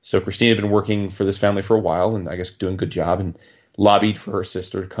 So Christine had been working for this family for a while and I guess doing a good job, and lobbied for her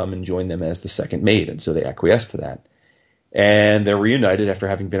sister to come and join them as the second maid, and so they acquiesced to that. And they're reunited after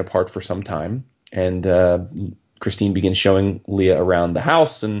having been apart for some time, and Christine begins showing Leah around the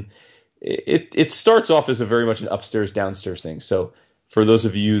house, and it starts off as a very much an upstairs downstairs thing. So for those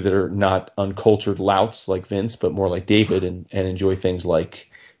of you that are not uncultured louts like Vince, but more like David and enjoy things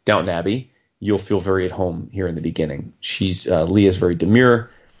like Downton Abbey, you'll feel very at home here in the beginning. Leah's very demure.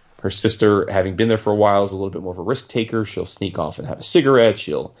 Her sister, having been there for a while, is a little bit more of a risk taker. She'll sneak off and have a cigarette.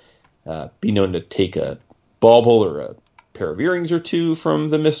 She'll be known to take a bauble or a pair of earrings or two from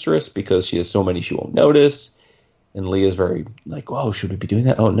the mistress because she has so many she won't notice. And Leah's very like, oh, should we be doing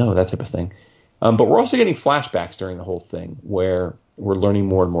that? Oh, no, that type of thing. But we're also getting flashbacks during the whole thing where we're learning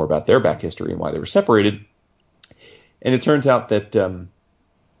more and more about their back history and why they were separated. And it turns out that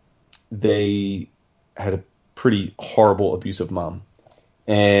had a pretty horrible, abusive mom,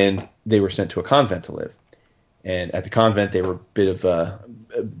 and they were sent to a convent to live. And at the convent, they were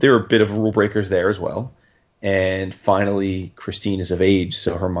a bit of rule breakers there as well. And finally, Christine is of age,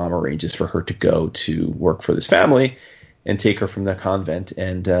 so her mom arranges for her to go to work for this family and take her from the convent,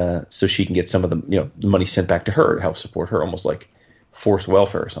 and so she can get some of the money sent back to her to help support her, almost like forced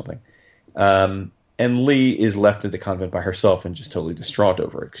welfare or something. And Lee is left at the convent by herself and just totally distraught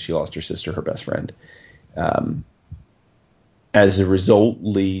over it because she lost her sister, her best friend. As a result,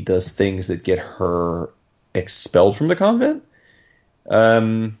 Lee does things that get her expelled from the convent.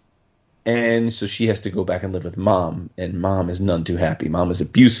 And so she has to go back and live with Mom, and Mom is none too happy. Mom is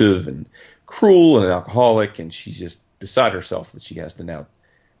abusive and cruel and an alcoholic, and she's just beside herself that she has to now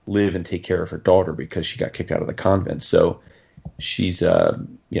live and take care of her daughter because she got kicked out of the convent. So she's,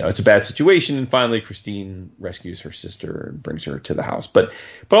 it's a bad situation, and finally Christine rescues her sister and brings her to the house. But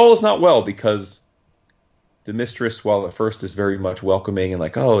all is not well, because the mistress, while at first is very much welcoming and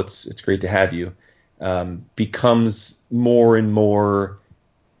like, oh, it's great to have you, becomes more and more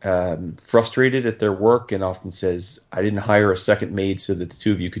frustrated at their work, and often says, I didn't hire a second maid so that the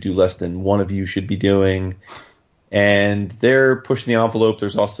two of you could do less than one of you should be doing. And they're pushing the envelope.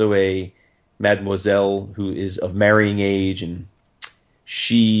 There's also a mademoiselle who is of marrying age, and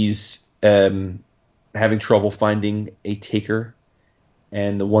she's having trouble finding a taker.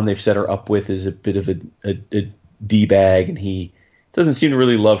 And the one they've set her up with is a bit of a D-bag, and he doesn't seem to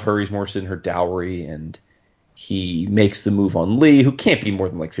really love her. He's more interested in her dowry, and he makes the move on Lee, who can't be more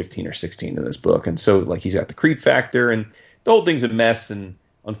than like 15 or 16 in this book. And so like he's got the creep factor, and the whole thing's a mess. And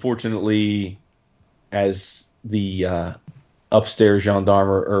unfortunately, as the upstairs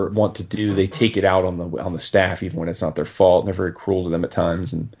gendarme want to do, they take it out on the staff, even when it's not their fault. And they're very cruel to them at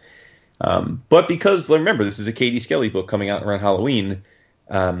times. And but because, remember, this is a Katie Skelly book coming out around Halloween,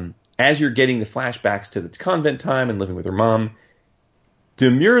 as you're getting the flashbacks to the convent time and living with her mom,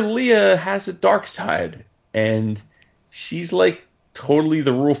 Demure Leah has a dark side. And she's like totally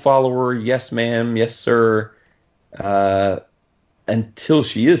the rule follower, yes ma'am, yes sir, until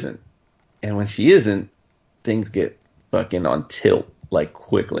she isn't. And when she isn't, things get fucking on tilt, like,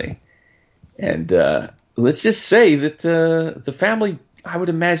 quickly. And let's just say that the family, I would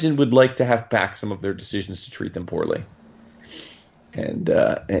imagine, would like to have back some of their decisions to treat them poorly. And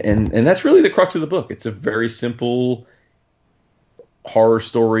that's really the crux of the book. It's a very simple horror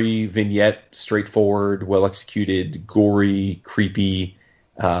story, vignette, straightforward, well executed, gory, creepy.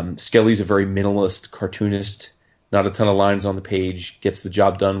 Skelly's a very minimalist cartoonist, not a ton of lines on the page, gets the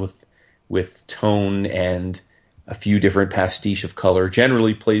job done with tone and a few different pastiche of color.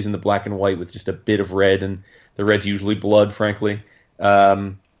 Generally plays in the black and white with just a bit of red, and the red's usually blood, frankly.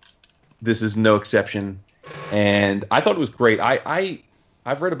 This is no exception, and I thought it was great.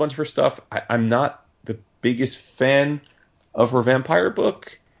 I've read a bunch of her stuff. I'm not the biggest fan of her vampire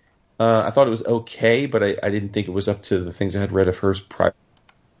book. I thought it was okay, but I didn't think it was up to the things I had read of hers prior.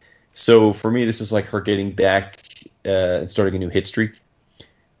 So for me, this is like her getting back and starting a new hit streak.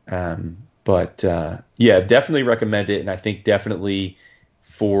 But definitely recommend it, and I think definitely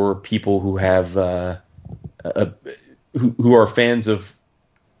for people who have who are fans of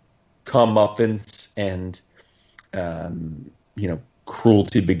comeuppance and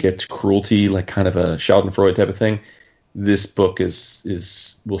cruelty begets cruelty, like kind of a Schadenfreude type of thing. This book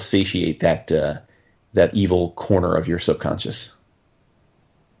will satiate that evil corner of your subconscious.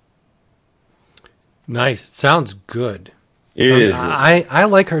 Nice. Sounds good. It is. I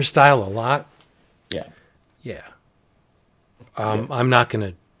like her style a lot. Yeah. Yeah. I'm not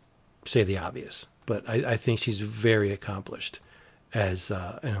going to say the obvious, but I think she's very accomplished as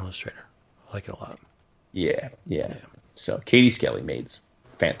an illustrator. I like it a lot. Yeah. So, Katie Skelly, Maids.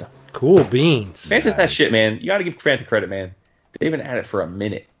 Fanta. Cool beans. Fanta's that shit, man. You got to give Fanta credit, man. They've been at it for a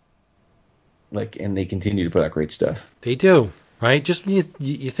minute. And they continue to put out great stuff. They do, right? Just when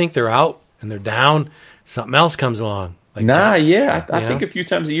you think they're out and they're down, something else comes along. I think a few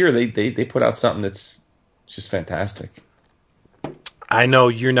times a year they put out something that's just fantastic. I know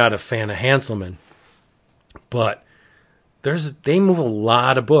you're not a fan of Hanselman, but they move a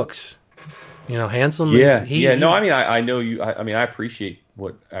lot of books. Hanselman. I know you. I appreciate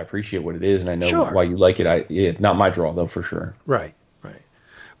what it is, and I know why you like it. Not my draw though, for sure. Right.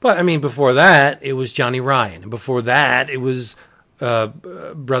 But before that, it was Johnny Ryan, and before that, it was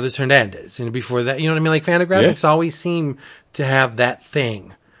Brothers Hernandez, and before that, like Fantagraphics always seem to have that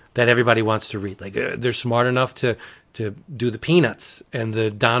thing that everybody wants to read. Like they're smart enough to do the Peanuts and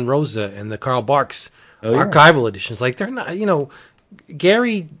the Don Rosa and the Carl Barks archival editions. Like they're not,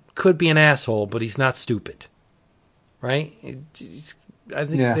 Gary could be an asshole, but he's not stupid, right? I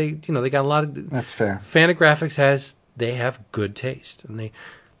think Yeah. they got a lot of. That's fair. Fantagraphics they have good taste, and they.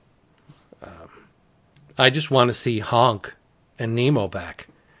 I just want to see Honk and Nemo back,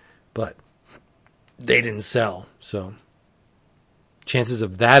 but they didn't sell, so chances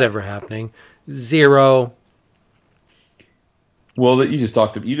of that ever happening 0. Well, you just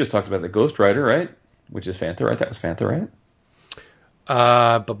talked about the Ghost Rider, right? Which is Fanta, right? That was Fanta, right?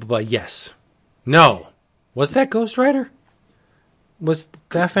 But yes, no, was that Ghost Rider? Was that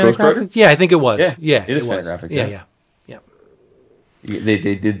Ghost Rider? Fantagraphics? Yeah, I think it was. Yeah, it is was. Fantagraphics. Yeah. They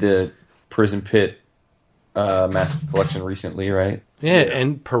did the Prison Pit mask collection recently, right? Yeah,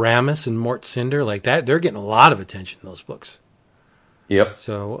 and Paramus and Mort Cinder, like that, they're getting a lot of attention, those books. Yep.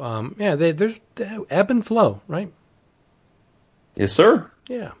 So, there's ebb and flow, right? Yes, sir.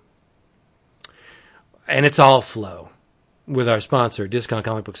 Yeah. And it's all flow with our sponsor, Discount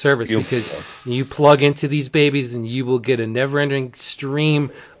Comic Book Service, because you plug into these babies and you will get a never-ending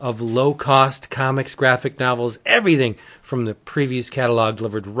stream of low-cost comics, graphic novels, everything from the previous catalog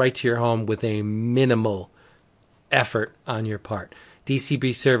delivered right to your home with a minimal effort on your part.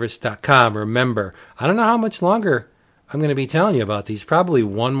 DCBService.com. Remember, I don't know how much longer I'm going to be telling you about these, probably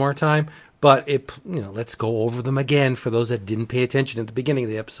one more time, but let's go over them again for those that didn't pay attention at the beginning of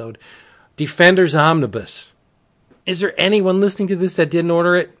the episode. Defenders Omnibus. Is there anyone listening to this that didn't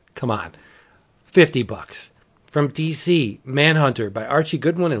order it? Come on. $50. From DC, Manhunter by Archie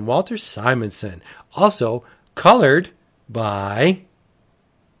Goodwin and Walter Simonson. Also, colored by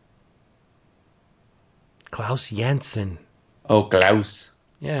Klaus Janson. Oh, Klaus.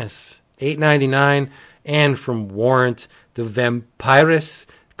 Yes, $8.99. And from Warrant, the Vampiris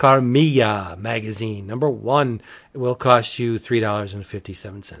Carmilla magazine, number 1. It will cost you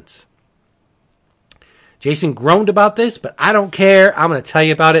 $3.57. Jason groaned about this, but I don't care. I'm going to tell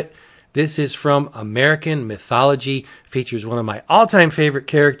you about it. This is from American Mythology. Features one of my all-time favorite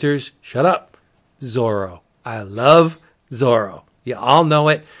characters. Shut up. Zorro. I love Zorro. You all know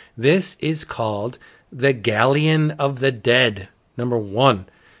it. This is called The Galleon of the Dead, number 1.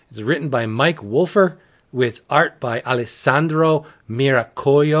 It's written by Mike Wolfer with art by Alessandro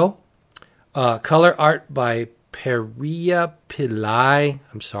Miracoyo. Color art by Peria Pillai.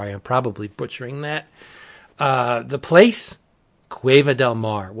 I'm sorry, I'm probably butchering that. The place, Cueva del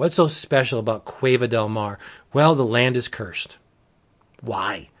Mar. What's so special about Cueva del Mar? Well, the land is cursed.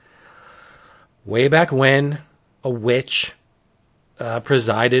 Why? Way back when, a witch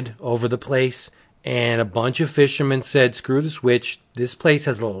presided over the place, and a bunch of fishermen said, screw this witch, this place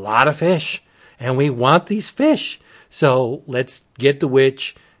has a lot of fish, and we want these fish. So let's get the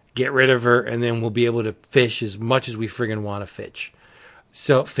witch, get rid of her, and then we'll be able to fish as much as we friggin' want to fish.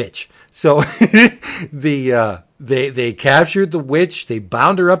 So they captured the witch, they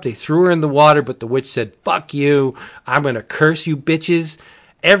bound her up, they threw her in the water, but the witch said, fuck you, I'm going to curse you bitches.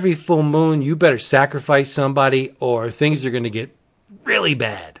 Every full moon, you better sacrifice somebody or things are going to get really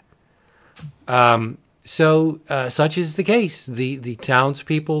bad. Such is the case. The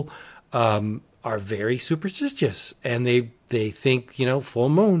townspeople are very superstitious, and they think, full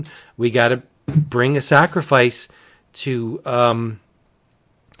moon, we got to bring a sacrifice to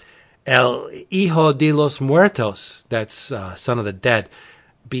El Hijo de los Muertos, that's son of the dead,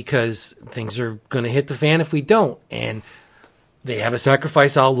 because things are going to hit the fan if we don't. And they have a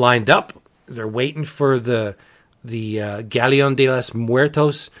sacrifice all lined up. They're waiting for the Galeon de los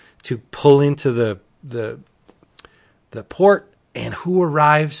Muertos to pull into the port. And who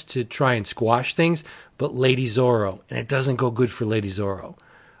arrives to try and squash things? But Lady Zorro. And it doesn't go good for Lady Zorro.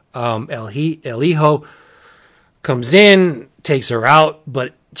 El Hijo comes in, takes her out,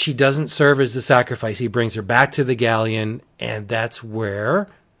 but she doesn't serve as the sacrifice. He brings her back to the galleon, and that's where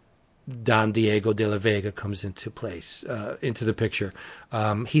Don Diego de la Vega comes into the picture.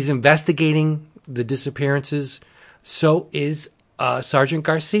 He's investigating the disappearances. So is Sergeant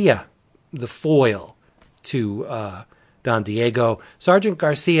Garcia, the foil to Don Diego. Sergeant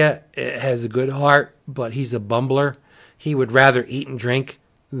Garcia has a good heart, but he's a bumbler. He would rather eat and drink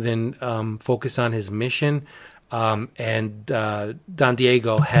than focus on his mission. And Don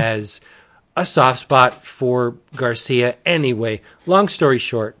Diego has a soft spot for Garcia. Anyway, long story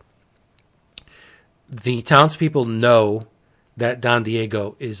short, the townspeople know that Don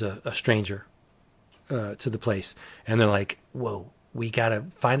Diego is a stranger to the place. And they're like, whoa, we got to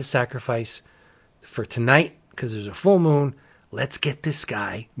find a sacrifice for tonight because there's a full moon. Let's get this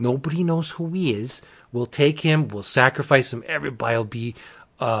guy. Nobody knows who he is. We'll take him. We'll sacrifice him. Everybody will be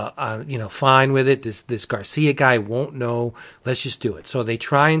fine with it. This Garcia guy won't know. Let's just do it. So they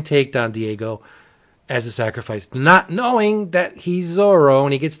try and take Don Diego, as a sacrifice, not knowing that he's Zorro,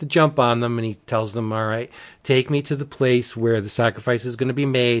 and he gets to jump on them, and he tells them, all right, take me to the place where the sacrifice is going to be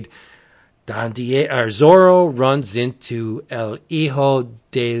made. Zorro runs into El Hijo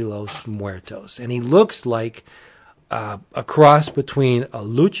de los Muertos, and he looks like a cross between a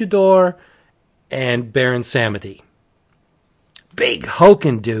luchador and Baron Samedi. Big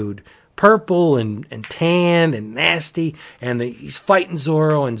hulking dude, purple and tan and nasty, and he's fighting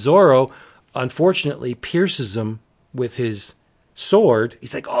Zorro, and Zorro unfortunately pierces him with his sword.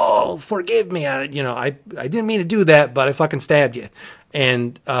 He's like, "Oh, forgive me. I didn't mean to do that, but I fucking stabbed you."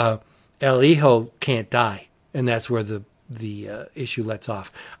 And El Hijo can't die, and that's where the issue lets off.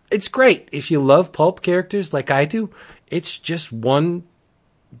 It's great if you love pulp characters like I do. It's just one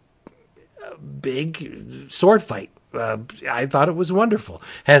big sword fight. I thought it was wonderful.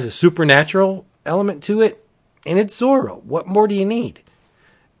 Has a supernatural element to it, and it's Zorro. What more do you need?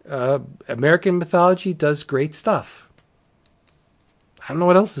 American mythology does great stuff. I don't know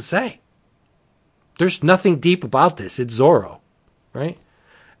what else to say. There's nothing deep about this. It's Zorro, right?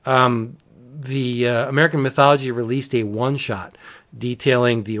 The American Mythology released a one-shot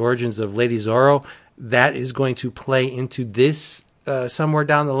detailing the origins of Lady Zorro. That is going to play into this somewhere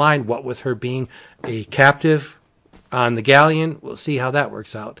down the line, what with her being a captive on the galleon. We'll see how that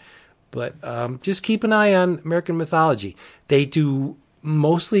works out. But just keep an eye on American Mythology. They do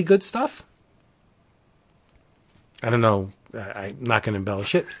mostly good stuff. I don't know. I'm not going to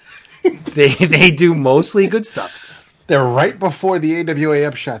embellish it. They do mostly good stuff. They're right before the AWA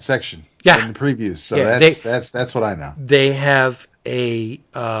Upshot section. Yeah. In the previews. So Yeah, that's what I know. They have a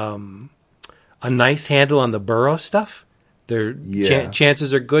nice handle on the Burrow stuff. Their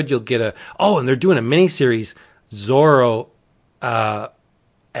chances are good you'll get and they're doing a miniseries, Zorro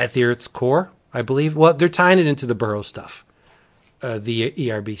at the Earth's core, I believe. Well, they're tying it into the Burrow stuff,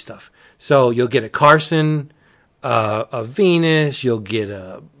 the ERB stuff. So you'll get a Carson, a Venus. You'll get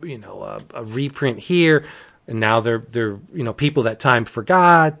a reprint here, and now they're people that time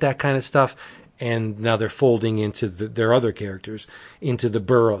forgot, that kind of stuff, and now they're folding into their other characters into the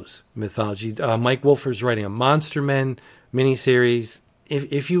Burroughs mythology. Mike Wolfer's writing a Monster Men miniseries.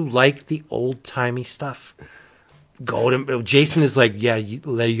 If you like the old timey stuff, go to. Jason is like, yeah,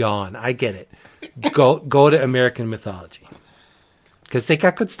 Leon, I get it. Go to American Mythology because they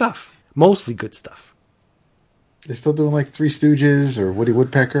got good stuff, mostly good stuff. They're still doing like Three Stooges or Woody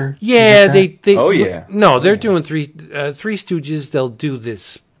Woodpecker. Yeah, like they. Oh yeah. No, they're doing Three Stooges. They'll do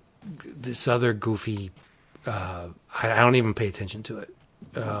this other goofy. I don't even pay attention to it.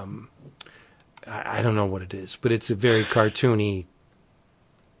 I don't know what it is, but it's a very cartoony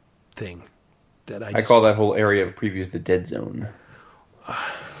thing that I call that whole area of previews the dead zone.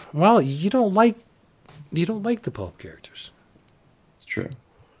 Well, you don't like the pulp characters. It's true.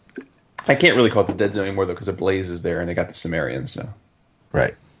 I can't really call it the dead zone anymore though, because Blaze is there and they got the Sumerians. So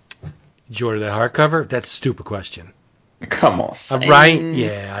right. Did you order that hardcover? That's a stupid question. Come on, Sam. Right?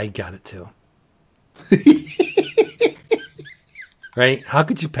 Yeah, I got it too. Right? How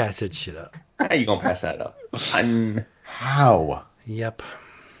could you pass that shit up? How you gonna pass that up? How? Yep.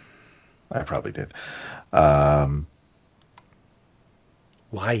 I probably did.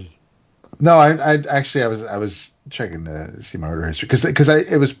 Why? No, I actually I was checking to see my order history because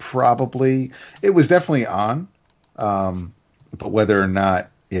it was definitely on, but whether or not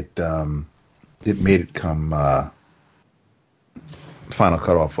it made it come final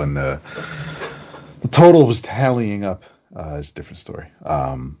cutoff when the total was tallying up is a different story.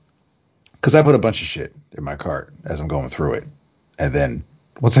 Because I put a bunch of shit in my cart as I'm going through it, and then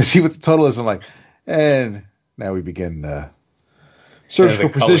once I see what the total is, I'm like, and now we begin the surgical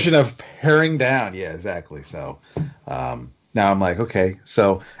precision of paring down. Yeah, exactly. So now I'm like, okay.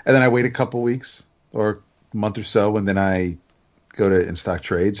 So, and then I wait a couple weeks or a month or so, and then I go to In Stock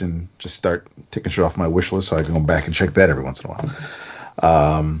Trades and just start taking shit off my wish list so I can go back and check that every once in a while.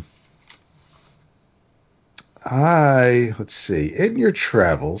 Let's see. In your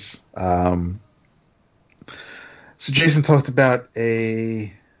travels, so Jason talked about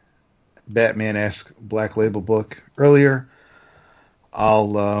a Batman-esque Black Label book earlier.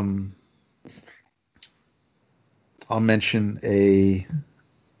 I'll mention a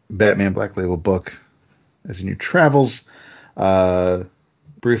Batman Black Label book as in your travels,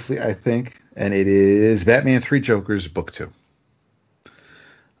 briefly, I think, and it is Batman 3 Jokers Book 2,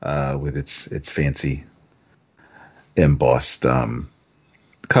 with its fancy embossed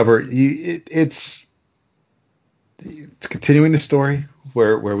cover. It's continuing the story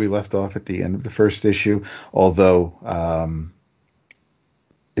where we left off at the end of the first issue, although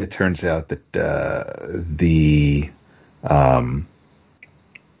it turns out that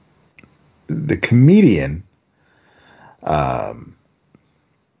the comedian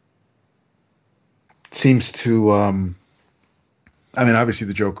seems to. I mean, obviously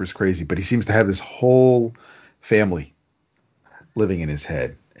the Joker is crazy, but he seems to have this whole family living in his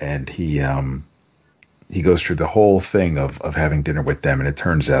head, and he goes through the whole thing of having dinner with them, and it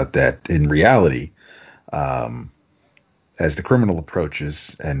turns out that in reality, as the criminal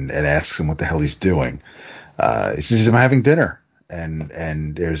approaches and asks him what the hell he's doing, he says, "I'm having dinner,"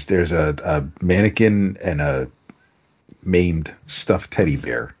 and there's a mannequin and a maimed stuffed teddy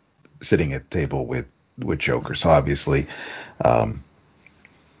bear sitting at the table with Joker. So obviously,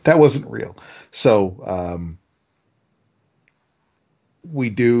 that wasn't real. So we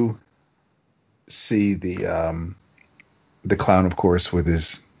do see the clown, of course, with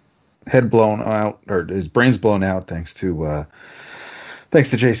his head blown out or his brains blown out, thanks to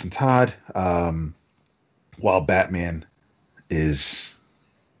Jason Todd. While Batman is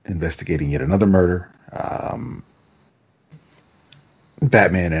investigating yet another murder,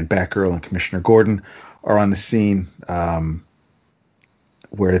 Batman and Batgirl and Commissioner Gordon are on the scene,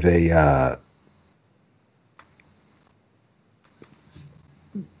 where they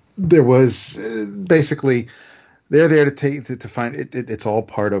there was basically they're there to find it. It's all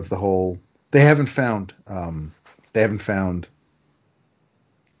part of the whole. They haven't found.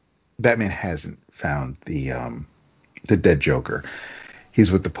 Batman hasn't found the dead Joker.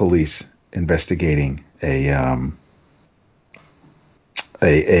 He's with the police investigating a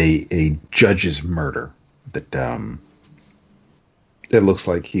judge's murder that it looks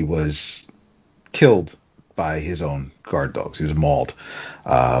like he was killed by his own guard dogs. He was mauled.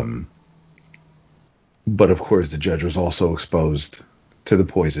 But of course, the judge was also exposed to the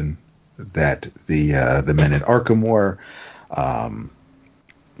poison that the men at Arkham were.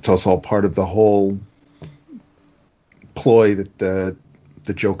 It's also all part of the whole ploy that the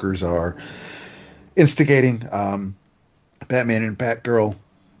Jokers are instigating. Batman and Batgirl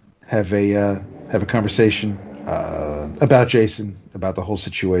have a conversation about Jason, about the whole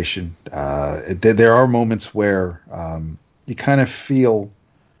situation. There are moments where you kind of feel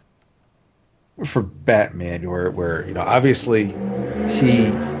for Batman, where obviously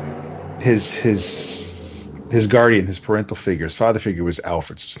his guardian, his parental figure, his father figure was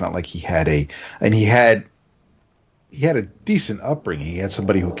Alfred. So it's not like he had a decent upbringing. He had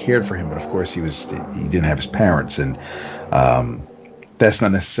somebody who cared for him, but of course he didn't have his parents, and that's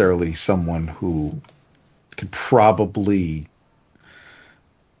not necessarily someone who could probably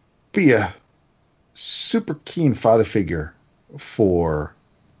be a super keen father figure for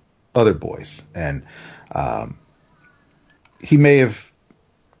other boys. And he may have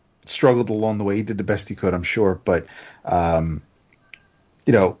struggled along the way. He did the best he could, I'm sure, but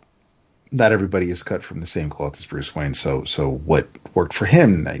not everybody is cut from the same cloth as Bruce Wayne. So what worked for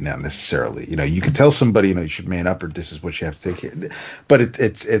him, not necessarily. You can tell somebody, you should man up, or this is what you have to take. But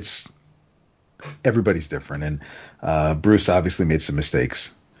it's everybody's different, and Bruce obviously made some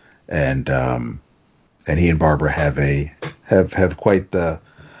mistakes, and he and Barbara have quite the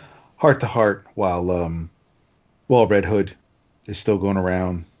heart to heart, while Red Hood is still going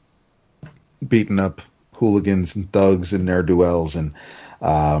around beating up hooligans and thugs and ne'er-do-wells, and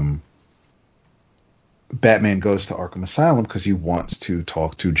Batman goes to Arkham Asylum because he wants to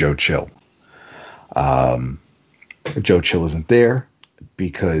talk to Joe Chill. Joe Chill isn't there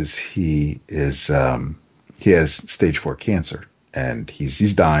because he has stage 4 cancer, and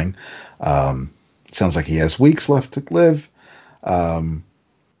he's dying. Sounds like he has weeks left to live.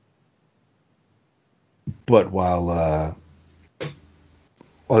 But while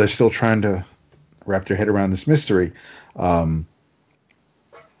they're still trying to wrap their head around this mystery,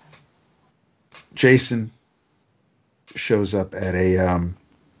 Jason shows up at the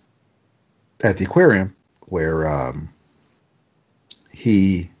aquarium where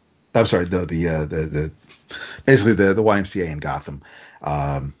basically the YMCA in Gotham.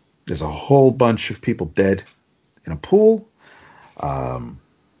 There's a whole bunch of people dead in a pool. Not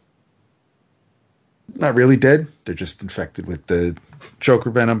really dead. They're just infected with the Joker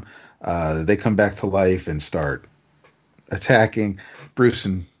venom. They come back to life and start attacking. Bruce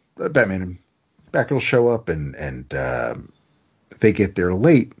and Batman and Batgirl show up, and they get there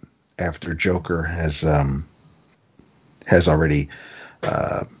late after Joker has already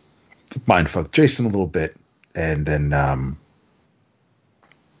mindfucked Jason a little bit, and then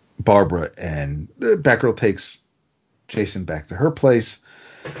Barbara and Batgirl takes Jason back to her place.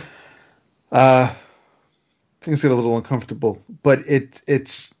 Things get a little uncomfortable, but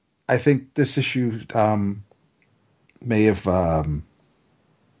it's. I think this issue may have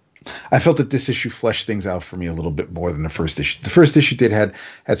I felt that this issue fleshed things out for me a little bit more than the first issue. The first issue had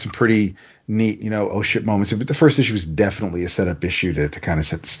some pretty neat, oh shit moments, but the first issue was definitely a setup issue to kind of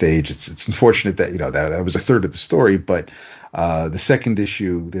set the stage. It's unfortunate that that was a third of the story, but the second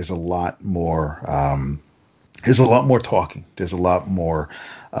issue there's a lot more. There's a lot more talking. There's a lot more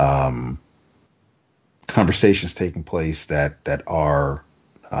conversations taking place that are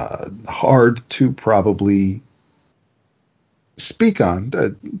hard to probably speak on.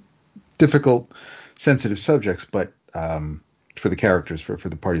 Difficult, sensitive subjects, but for the characters, for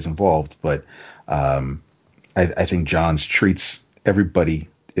the parties involved. But I think Johns treats everybody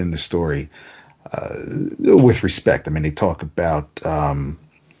in the story with respect. I mean, they talk about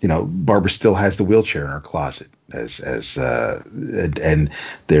Barbara still has the wheelchair in her closet, and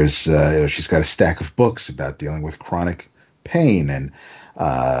there's she's got a stack of books about dealing with chronic pain and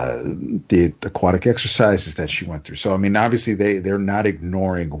the aquatic exercises that she went through. So I mean, obviously they're not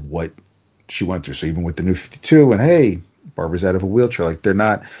ignoring what she went through. So even with the New 52 and hey, Barbara's out of a wheelchair, like they're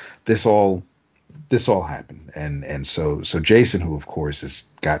not, this all happened. And so Jason, who of course has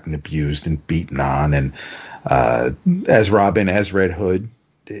gotten abused and beaten on, and as Robin, as Red Hood,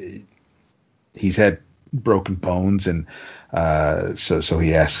 he's had broken bones. And so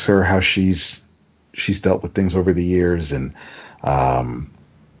he asks her how she's dealt with things over the years. And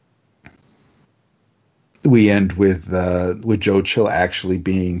we end with Joe Chill actually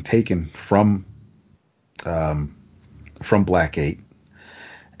being taken from Black 8,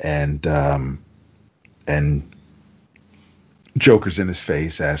 and Joker's in his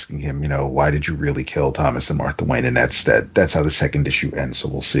face asking him, why did you really kill Thomas and Martha Wayne? And that's how the second issue ends. So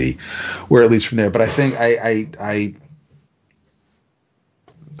we'll see where it leads from there. But I think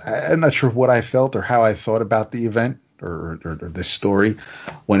I'm not sure what I felt or how I thought about the event or this story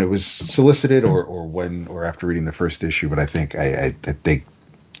when it was solicited or after reading the first issue. But I think I think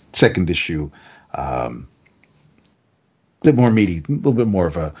second issue, a bit more meaty, a little bit more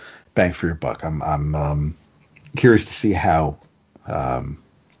of a bang for your buck. I'm curious to see how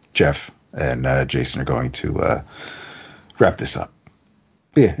Jeff and Jason are going to wrap this up.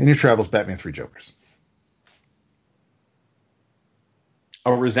 But yeah, in your travels, Batman 3 Jokers.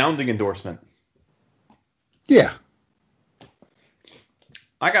 A resounding endorsement. Yeah.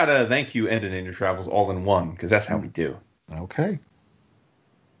 I got a thank you and an In Your Travels all in one, because that's how we do. Okay.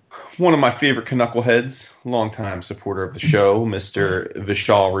 One of my favorite knuckleheads, longtime supporter of the show, Mr.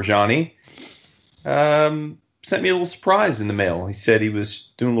 Vishal Rajani, sent me a little surprise in the mail. He said he was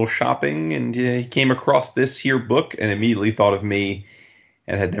doing a little shopping, and he came across this here book and immediately thought of me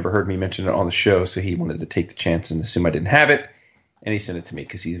and had never heard me mention it on the show, so he wanted to take the chance and assume I didn't have it, and he sent it to me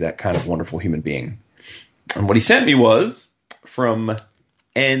because he's that kind of wonderful human being. And what he sent me was from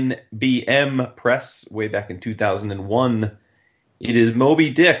NBM Press way back in 2001. It is Moby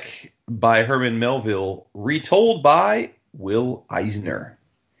Dick by Herman Melville, retold by Will Eisner.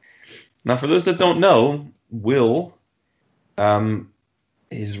 Now, for those that don't know, Will,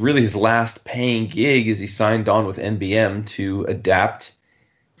 is really his last paying gig is he signed on with NBM to adapt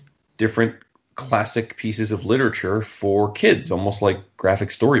different classic pieces of literature for kids, almost like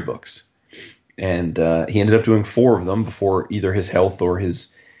graphic storybooks. And he ended up doing 4 of them before either his health or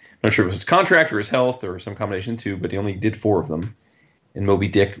his, I'm not sure if it was his contract or his health or some combination too, but he only did 4 of them. And Moby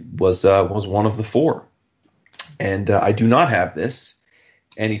Dick was one of the 4. And I do not have this.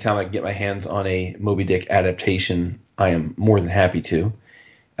 Anytime I can get my hands on a Moby Dick adaptation, I am more than happy to.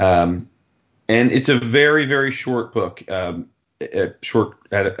 And it's a very, very short book, short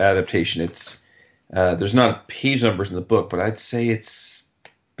adaptation. It's there's not page numbers in the book, but I'd say it's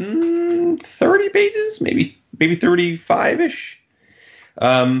 30 pages, maybe 35-ish.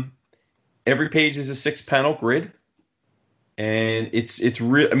 Every page is a 6-panel grid. And it's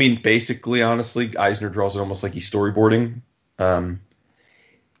real. I mean, basically, honestly, Eisner draws it almost like he's storyboarding.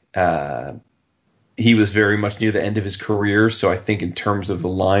 He was very much near the end of his career, so I think in terms of the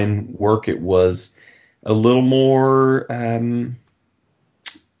line work, it was a little more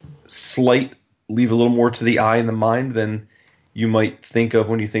leave a little more to the eye and the mind than you might think of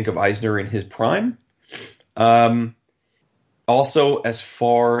when you think of Eisner in his prime. Also, as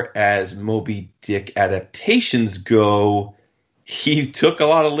far as Moby Dick adaptations go, he took a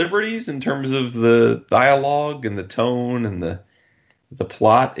lot of liberties in terms of the dialogue and the tone and the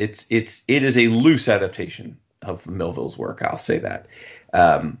plot. It is a loose adaptation of Melville's work. I'll say that.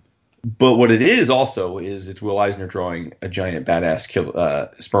 But what it is also is it's Will Eisner drawing a giant badass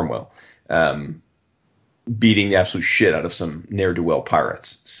sperm whale, beating the absolute shit out of some ne'er-do-well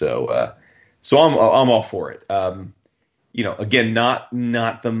pirates. So I'm all for it. Again, not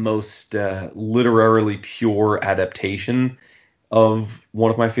the most literarily pure adaptation of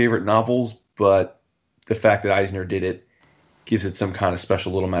one of my favorite novels, but the fact that Eisner did it gives it some kind of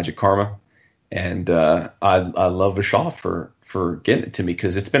special little magic karma. And I love Vachon for getting it to me,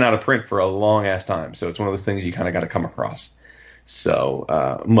 because it's been out of print for a long ass time. So it's one of those things you kind of got to come across. So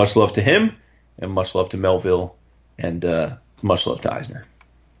much love to him, and much love to Melville, and much love to Eisner.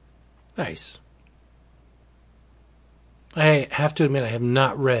 Nice. I have to admit, I have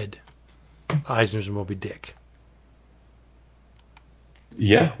not read Eisner's Moby Dick.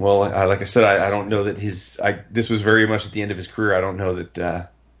 Yeah, well, like I said, I don't know that this was very much at the end of his career. I don't know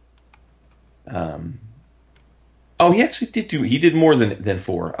that. He actually did more than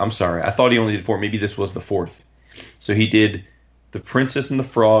 4. I'm sorry, I thought he only did 4. Maybe this was the 4th. So he did The Princess and the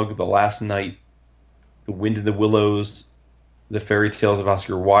Frog, The Last Night, The Wind in the Willows, The Fairy Tales of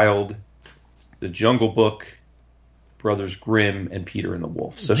Oscar Wilde, The Jungle Book, Brothers Grimm, and Peter and the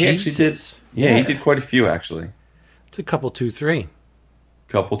Wolf. So he actually did. Yeah, he did quite a few actually. It's a couple, 2, 3.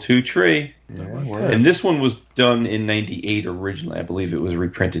 Couple, 2, 3. Yeah, And this one was done in 98 originally. I believe it was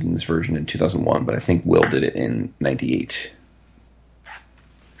reprinted in this version in 2001, but I think Will did it in 98.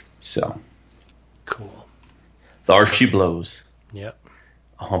 So. Cool. Thar she blows. Yep.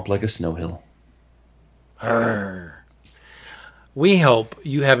 A hump like a snow hill. Arr. We hope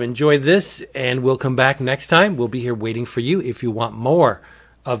you have enjoyed this, and we'll come back next time. We'll be here waiting for you. If you want more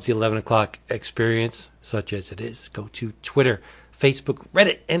of the 11 o'clock experience, such as it is, go to Twitter, Facebook,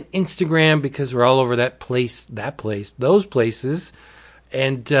 Reddit, and Instagram, because we're all over those places.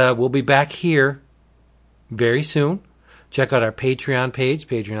 And we'll be back here very soon. Check out our Patreon page,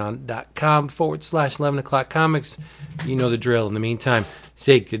 patreon.com/11 o'clock comics. You know the drill. In the meantime,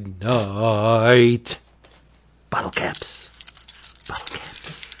 say good night. Bottle caps.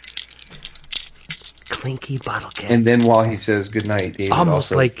 Clinky bottle caps. And then while he says good night, David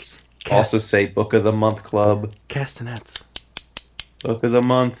Almost also say Book of the Month Club. Castanets. Book of the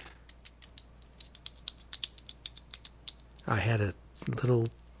Month. I had a little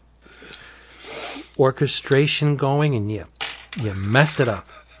orchestration going, and you messed it up.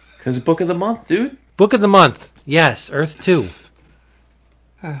 Because Book of the Month, dude. Book of the Month. Yes, Earth 2.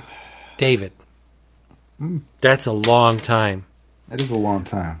 David. That's a long time. That is a long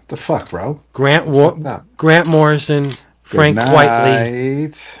time. The fuck, bro? Grant Morrison, Frank Good Whiteley.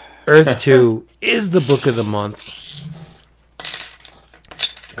 night. Earth 2 is the Book of the Month.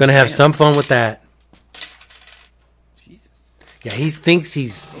 Gonna have some fun with that. Jesus. Yeah, he thinks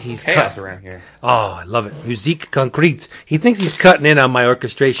he's Chaos around here. Oh, I love it. Musique concrete. He thinks he's cutting in on my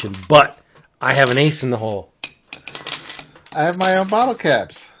orchestration, but I have an ace in the hole. I have my own bottle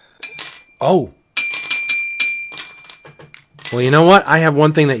caps. Oh. Well, you know what? I have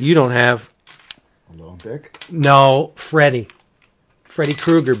one thing that you don't have. Hello, Dick. No, Freddy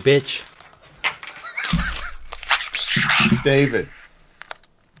Krueger, bitch. David.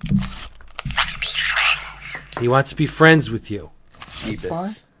 He wants to be friends with you. Jesus.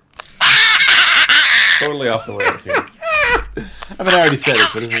 Fine. Totally off the rails here. I mean, I already said it,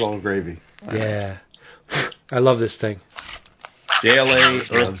 but this is all gravy. Yeah. I love this thing.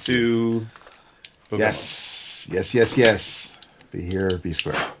 JLA, Earth 2. Yes. Be here, be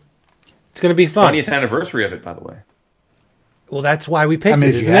square. It's going to be fun. 20th anniversary of it, by the way. Well, that's why we picked I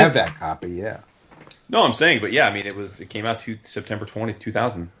mean, it, if you isn't have it? that copy, yeah. No, I'm saying, but yeah, I mean, it came out September 20th,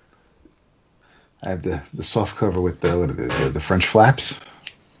 2000. I have the soft cover with the French flaps.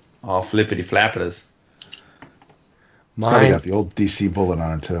 All flippity flappers. Probably Mine, got the old DC bullet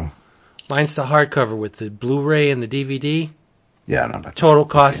on it, too. mine's the hardcover with the Blu-ray and the DVD. Yeah, I don't know about Total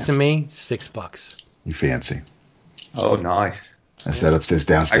that. cost to me, $6. You fancy. Oh, nice. That's that upstairs,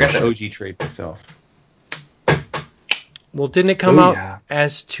 I downstairs. got the OG trade myself. Well, didn't it come Oh, out yeah.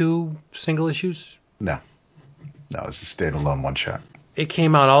 as 2 single issues? No, it's a standalone one shot. It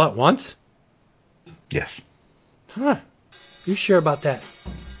came out all at once? Yes. Huh. You sure about that?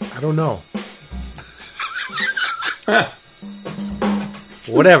 I don't know.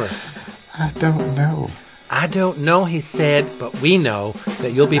 Whatever. I don't know. I don't know, he said, but we know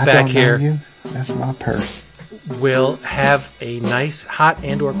that you'll be I back don't know here. you. That's my purse. We'll have a nice hot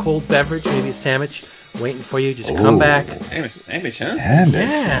and or cold beverage, maybe a sandwich, waiting for you. Just come back. Sandwich, huh? And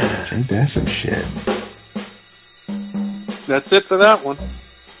Yeah. ain't that some shit? That's it for that one.